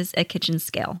kitchen is a kitchen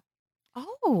scale.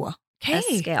 oh, okay,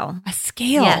 A scale. A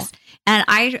scale. Yes. And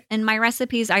in my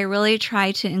recipes, I really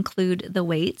try to include the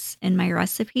weights in my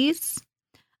recipes.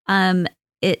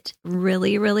 It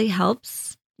really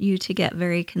helps you to get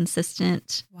very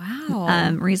consistent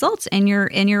Wow. results in your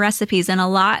recipes. And a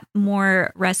lot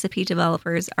more recipe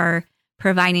developers are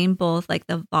providing both like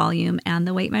the volume and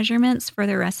the weight measurements for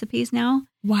their recipes now.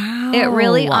 Wow. It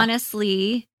really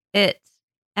honestly,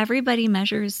 everybody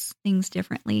measures things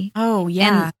differently. Oh,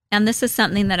 yeah. And this is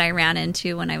something that I ran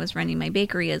into when I was running my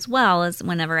bakery as well, as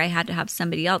whenever I had to have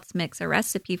somebody else mix a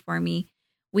recipe for me,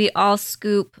 we all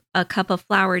scoop a cup of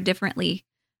flour differently.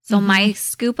 So Mhm. my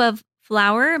scoop of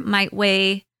flour might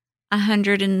weigh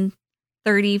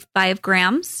 135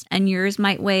 grams and yours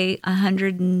might weigh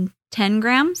 110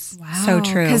 grams. Wow. So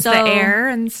true. Because So- the air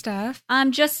and stuff,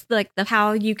 Just like the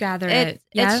how you gather it.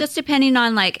 It's just depending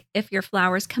on like if your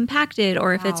flour's compacted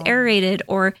or if it's Wow. aerated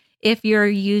or if you're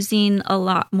using a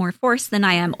lot more force than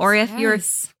I am or if you're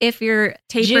Tapering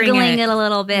jiggling it. it a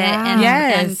little bit Yeah. and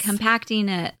Yes. compacting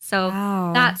it. So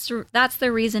Wow. that's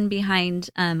the reason behind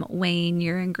weighing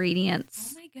your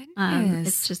ingredients. Oh my goodness.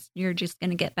 It's just you're just going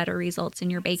to get better results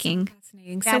in your baking.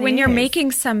 Fascinating. That So when you're is.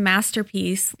 making some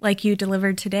masterpiece like you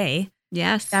delivered today,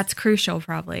 Yes, that's crucial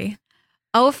probably.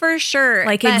 oh for sure.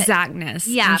 Like But- exactness.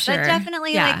 Yeah, I'm sure. but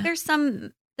definitely Yeah. like there's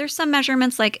some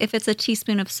measurements like if it's a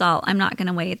teaspoon of salt, I'm not going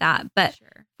to weigh that. But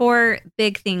Sure. for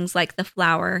big things like the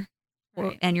flour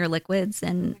Right. and your liquids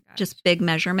and Oh my gosh. just big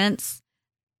measurements,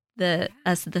 the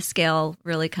scale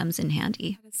really comes in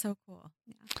handy. That is so cool.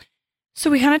 So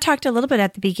we kind of talked a little bit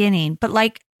at the beginning, but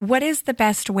like, what is the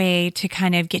best way to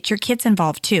kind of get your kids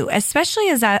involved too, especially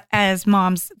as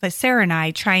moms, like Sarah and I,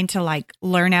 trying to like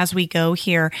learn as we go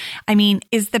here? I mean,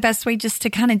 is the best way just to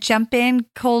kind of jump in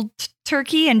cold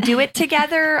turkey and do it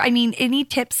together? I mean, any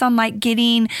tips on like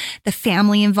getting the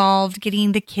family involved,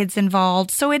 getting the kids involved?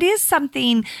 So it is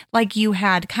something like you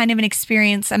had kind of an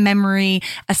experience, a memory,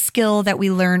 a skill that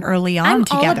we learn early on I'm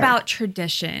together. all about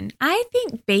tradition. I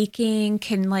think baking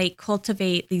can like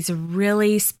cultivate these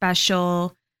really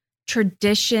special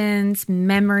traditions,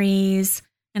 memories,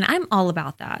 and I'm all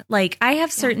about that. Like I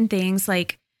have certain things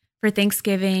like for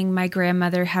Thanksgiving, my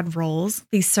grandmother had rolls,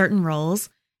 these certain rolls,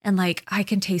 and like I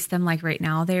can taste them like right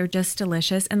now. They're just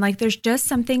delicious. And like there's just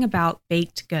something about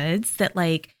baked goods that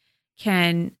like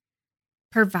can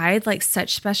provide like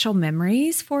such special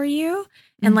memories for you.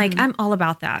 And like I'm all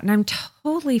about that. And I'm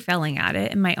totally failing at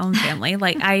it in my own family.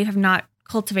 Like I have not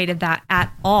cultivated that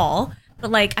at all. But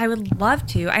like I would love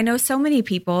to. I know so many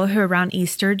people who around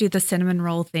Easter do the cinnamon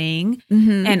roll thing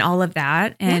Mm-hmm. and all of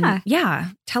that. And Yeah.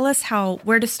 tell us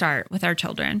where to start with our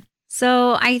children.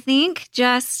 So I think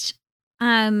just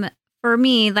for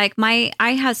me, like I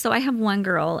have one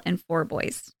girl and 4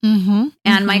 boys. Mm-hmm.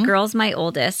 And my girl's my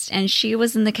oldest, and she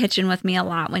was in the kitchen with me a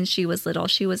lot when she was little.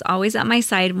 She was always at my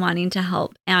side wanting to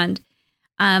help. And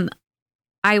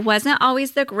I wasn't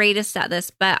always the greatest at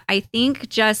this, but I think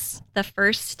just the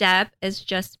first step is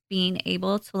just being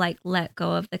able to like let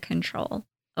go of the control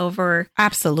over,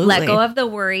 Absolutely. let go of the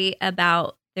worry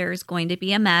about there's going to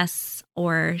be a mess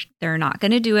or they're not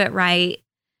going to do it right.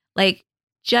 Like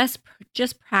just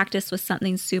practice with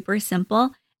something super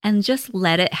simple and just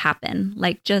let it happen.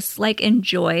 Like just like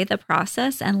enjoy the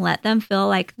process and let them feel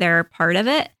like they're part of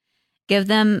it. Give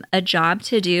them a job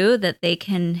to do that they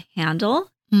can handle.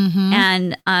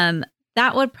 Mm-hmm. And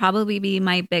that would probably be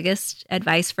my biggest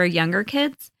advice for younger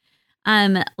kids.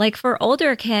 Like for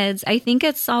older kids, I think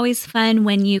it's always fun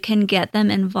when you can get them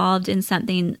involved in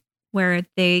something where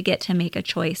they get to make a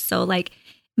choice. So like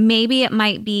maybe it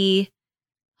might be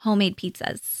homemade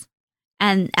pizzas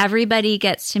and everybody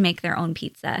gets to make their own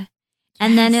pizza.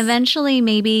 And then Yes. eventually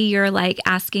maybe you're like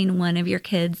asking one of your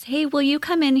kids, hey, will you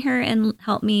come in here and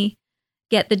help me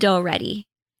get the dough ready?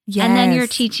 And then you're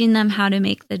teaching them how to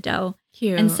make the dough.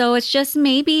 Cute. And so it's just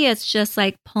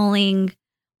like pulling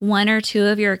 1 or 2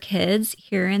 of your kids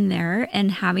here and there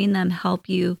and having them help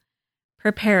you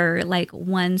prepare like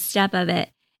one step of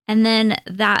it. And then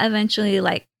that eventually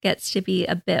like gets to be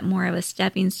a bit more of a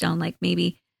stepping stone. Like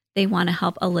maybe they want to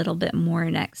help a little bit more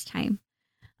next time.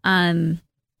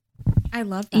 I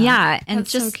love that. Yeah. And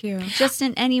That's so just cute. just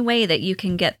in any way that you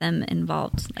can get them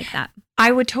involved like that.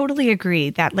 I would totally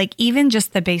agree that like even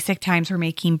just the basic times we're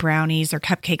making brownies or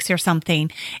cupcakes or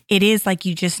something, it is like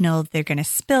you just know they're going to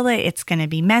spill it. It's going to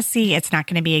be messy. It's not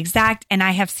going to be exact. And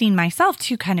I have seen myself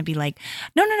too kind of be like,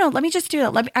 no, let me just do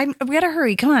it. We got to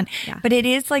hurry. Come on. Yeah. But it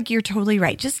is like, you're totally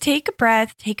right. Just take a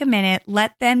breath, take a minute,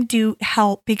 let them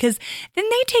help because then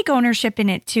they take ownership in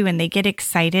it too. And they get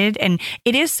excited. And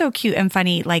it is so cute and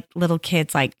funny, like little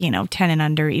kids, like, 10 and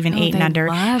under, even 8 and they under,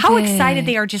 love how it. excited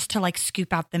they are just to like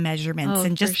scoop out the measurements Oh,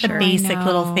 and for just sure. the I basic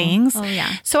little know. things. Oh,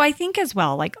 yeah. So I think as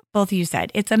well, like both of you said,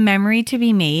 it's a memory to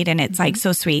be made and it's like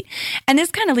so sweet. And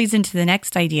this kind of leads into the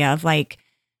next idea of like,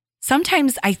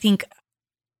 sometimes I think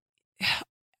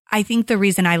the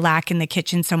reason I lack in the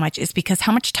kitchen so much is because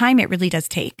how much time it really does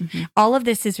take. Mhm. All of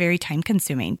this is very time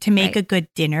consuming. To make Right. a good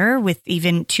dinner with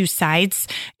even 2 sides,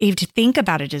 even to think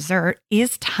about a dessert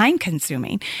is time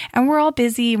consuming. And we're all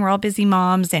busy and we're all busy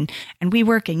moms and we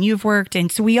work and you've worked.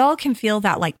 And so we all can feel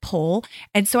that like pull.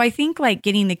 And so I think like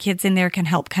getting the kids in there can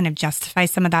help kind of justify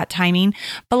some of that timing.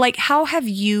 But like, how have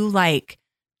you like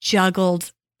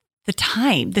juggled the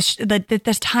time,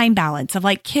 the time balance of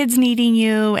like kids needing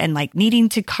you and like needing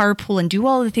to carpool and do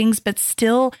all the things, but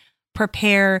still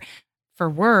prepare for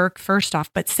work first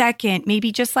off, but second,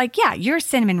 maybe just like, your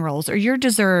cinnamon rolls or your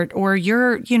dessert or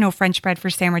your, French bread for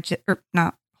sandwiches, or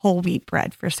not whole wheat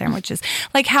bread for sandwiches.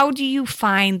 Like, how do you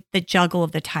find the juggle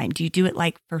of the time? Do you do it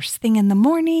like first thing in the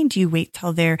morning? Do you wait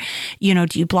till they're,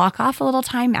 do you block off a little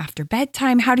time after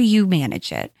bedtime? How do you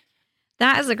manage it?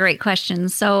 That is a great question.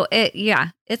 So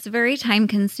it's very time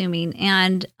consuming,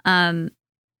 and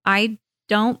I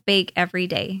don't bake every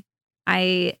day.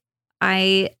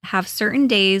 I have certain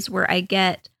days where I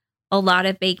get a lot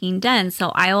of baking done. So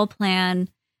I will plan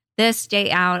this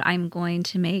day out. I'm going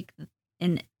to make,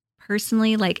 and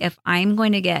personally, like if I'm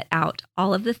going to get out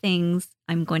all of the things,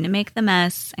 I'm going to make the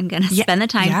mess. I'm going to spend the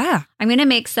time. Yeah. I'm going to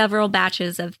make several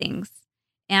batches of things.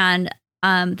 And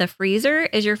the freezer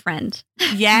is your friend.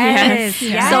 Yes.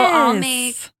 So I'll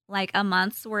make like a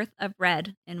month's worth of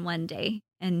bread in one day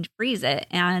and freeze it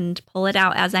and pull it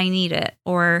out as I need it.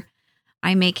 Or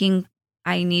I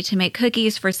need to make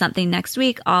cookies for something next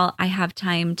week. I have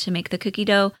time to make the cookie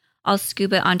dough. I'll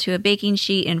scoop it onto a baking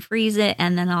sheet and freeze it.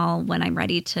 And then when I'm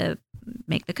ready to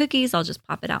make the cookies, I'll just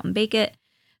pop it out and bake it.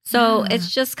 So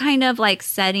it's just kind of like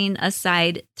setting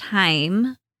aside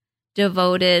time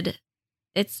devoted.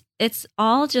 It's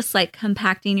all just like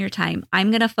compacting your time.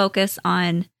 I'm going to focus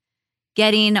on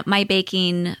getting my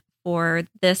baking for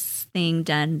this thing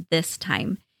done this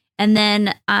time. And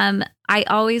then I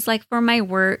always, like for my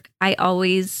work, I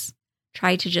always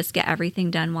try to just get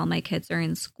everything done while my kids are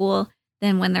in school.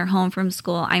 Then when they're home from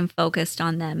school, I'm focused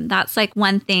on them. That's like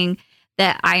one thing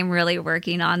that I'm really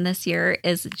working on this year,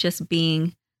 is just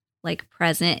being like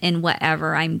present in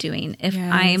whatever I'm doing. If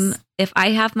I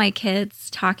have my kids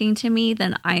talking to me,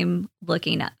 then I'm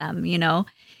looking at them,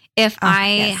 If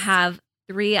I have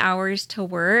 3 hours to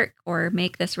work or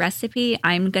make this recipe,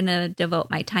 I'm going to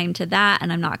devote my time to that.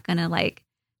 And I'm not going to like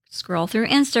scroll through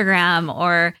Instagram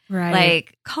or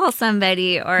like call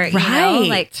somebody or,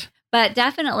 but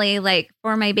definitely like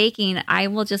for my baking, I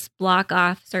will just block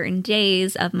off certain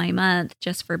days of my month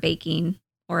just for baking.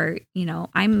 Or,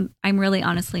 I'm really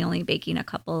honestly only baking a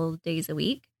couple days a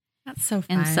week. That's so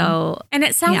fun. And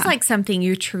it sounds like something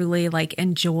you truly like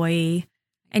enjoy,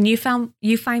 and you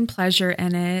find pleasure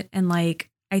in it. And like,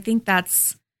 I think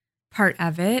that's part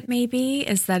of it, maybe,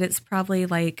 is that it's probably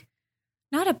like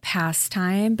not a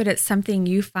pastime, but it's something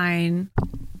you find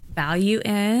value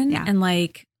in. Yeah. And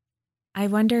like, I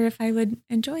wonder if I would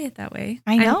enjoy it that way.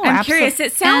 I know. I'm curious.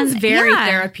 It sounds very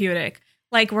therapeutic,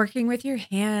 like working with your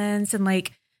hands and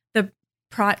like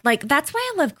like that's why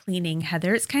I love cleaning,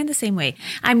 Heather. It's kind of the same way.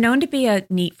 I'm known to be a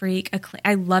neat freak.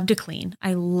 I love to clean.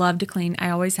 I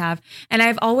always have. And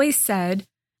I've always said,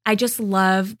 I just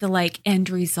love the like end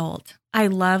result. I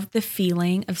love the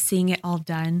feeling of seeing it all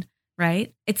done,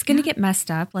 right? It's going to get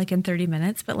messed up like in 30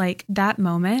 minutes, but like that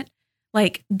moment,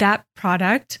 like that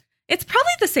product, it's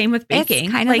probably the same with baking.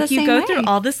 It's kind of like the you same go way. through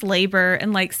all this labor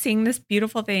and like seeing this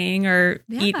beautiful thing or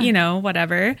eat,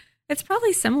 whatever. It's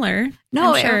probably similar.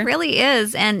 No, I'm sure. It really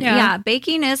is. And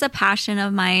baking is a passion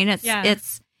of mine.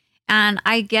 And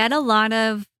I get a lot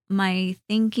of my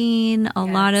thinking, a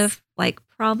lot of like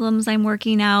problems I'm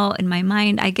working out in my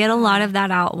mind. I get a lot of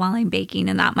that out while I'm baking,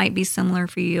 and that might be similar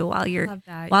for you while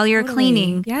you're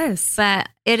cleaning. Yes. But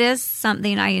it is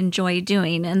something I enjoy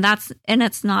doing, and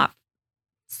it's not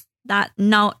that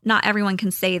not everyone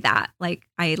can say that. Like,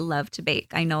 I love to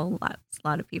bake. I know a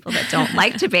lot of people that don't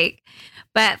like to bake.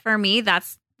 But for me,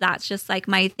 that's just like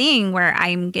my thing, where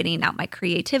I'm getting out my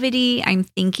creativity. I'm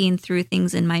thinking through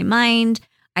things in my mind.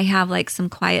 I have like some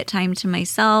quiet time to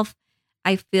myself.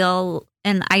 I feel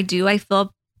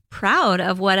proud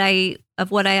of what I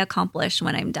accomplish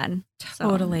when I'm done.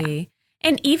 Totally. So, yeah.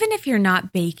 And even if you're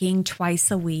not baking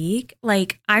twice a week,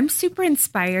 like I'm super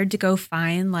inspired to go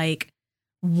find like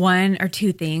 1 or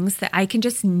 2 things that I can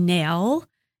just nail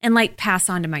and like pass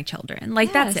on to my children.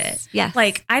 Like that's it. Yes.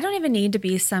 Like I don't even need to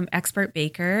be some expert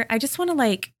baker. I just want to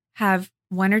like have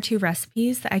 1 or 2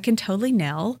 recipes that I can totally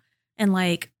nail, and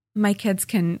like my kids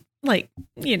can like,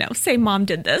 say mom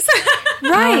did this.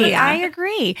 Right. I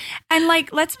agree. And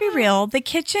like, let's be real. The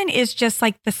kitchen is just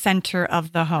like the center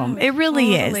of the home. It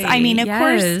really is. I mean, of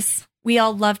course, we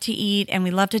all love to eat and we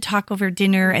love to talk over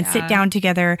dinner and sit down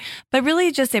together, but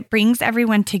really just it brings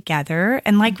everyone together.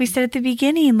 And like we said at the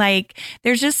beginning, like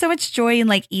there's just so much joy in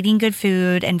like eating good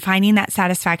food and finding that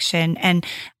satisfaction. And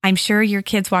I'm sure your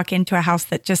kids walk into a house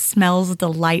that just smells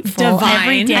delightful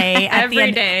every day.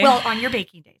 Every day. Well, on your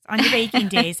baking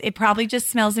days, it probably just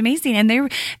smells amazing. And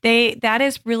that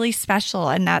is really special.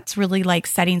 And that's really like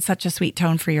setting such a sweet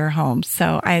tone for your home.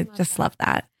 So I just love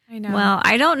that. I know. Well,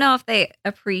 I don't know if they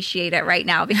appreciate it right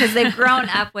now because they've grown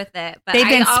up with it. But They've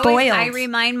been spoiled. I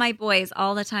remind my boys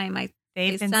all the time.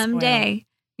 They've been someday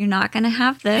you're not going to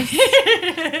have this,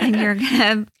 and you're going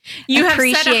to You have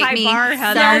appreciate set a high me bar, so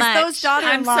Heather. much. Those I'm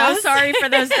daughter-in-laws. so sorry for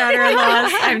those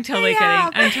daughter-in-laws. I'm totally Yeah.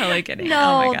 kidding. I'm totally kidding. No,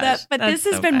 oh my gosh. but That's this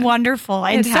has so been fun. wonderful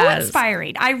and It so has.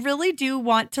 inspiring. I really do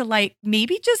want to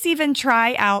maybe just even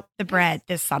try out the bread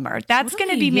this summer. That's going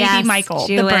to be maybe Yes, Michael,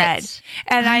 do the it. bread.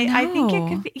 And I think it know.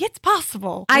 could be, it's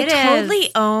possible. I It totally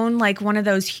is. own one of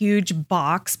those huge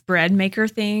box bread maker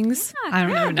things. I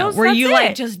don't even know. those- Where you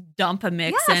that's it. just dump a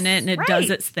mix Yes, in it and it right. does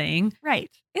its thing. Right.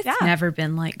 It's Yeah. never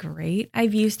been great.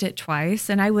 I've used it twice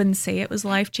and I wouldn't say it was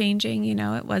life changing.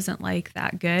 It wasn't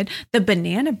that good. The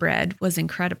banana bread was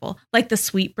incredible. The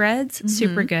sweet breads,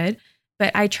 super good.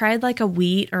 But I tried a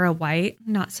wheat or a white,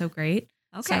 not so great.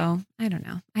 Okay. So I don't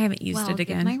know. I haven't used it Give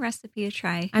again. my recipe a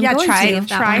try. I'm Yeah, going try to.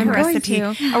 try I'm her going recipe.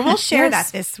 to. Or we'll share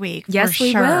Yes. that this week. Yes, for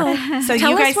we sure. will. So Tell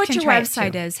you us guys what can your try it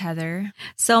website too. is, Heather.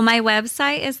 So my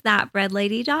website is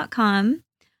thatbreadlady.com.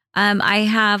 I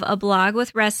have a blog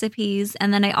with recipes,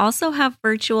 and then I also have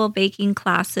virtual baking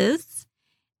classes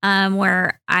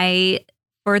where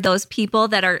for those people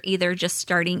that are either just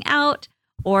starting out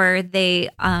or they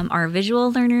are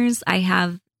visual learners, I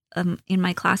have in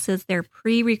my classes, they're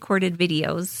pre-recorded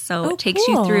videos. So it takes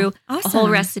you through a whole Awesome.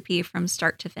 recipe from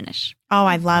start to finish. Oh,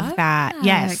 I love that.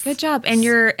 Yes. Good job. And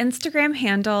your Instagram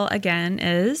handle again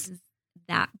is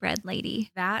That Bread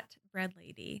Lady. That Bread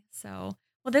Lady. So,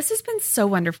 well, this has been so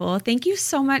wonderful. Thank you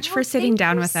so much for Well, sitting thank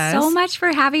down you with us. so much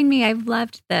for having me. I've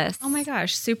loved this. Oh my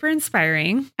gosh, super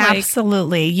inspiring.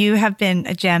 Absolutely. You have been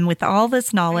a gem with all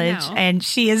this knowledge, know. and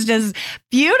she is just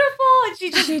beautiful, and she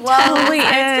just She glows. totally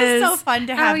It's is. just so fun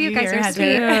to have you guys here, are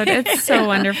Heather. Dude, it's so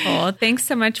wonderful. Thanks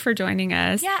so much for joining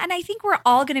us. Yeah, and I think we're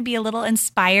all going to be a little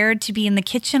inspired to be in the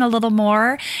kitchen a little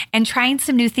more and trying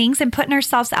some new things and putting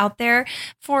ourselves out there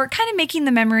for kind of making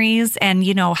the memories and,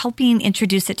 helping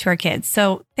introduce it to our kids.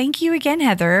 So thank you again,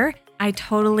 Heather. I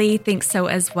totally think so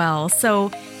as well.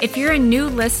 So if you're a new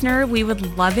listener, we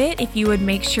would love it if you would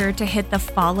make sure to hit the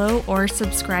follow or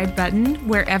subscribe button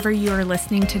wherever you are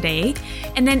listening today.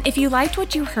 And then if you liked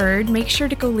what you heard, make sure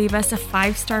to go leave us a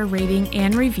 5-star rating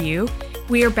and review.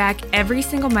 We are back every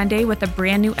single Monday with a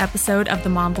brand new episode of The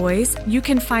Mom Boys. You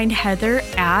can find Heather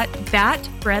at That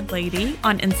Bread Lady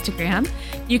on Instagram.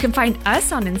 You can find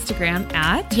us on Instagram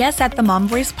at Yes, at the Mom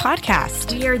Voice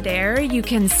Podcast. We are there. You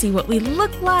can see what we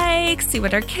look like, see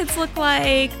what our kids look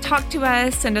like, talk to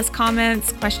us, send us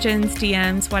comments, questions,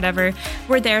 DMs, whatever.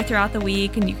 We're there throughout the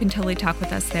week and you can totally talk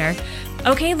with us there.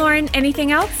 Okay, Lauren,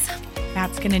 anything else?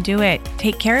 That's going to do it.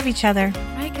 Take care of each other.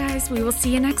 All right, guys, we will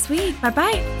see you next week.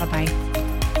 Bye-bye. Bye-bye.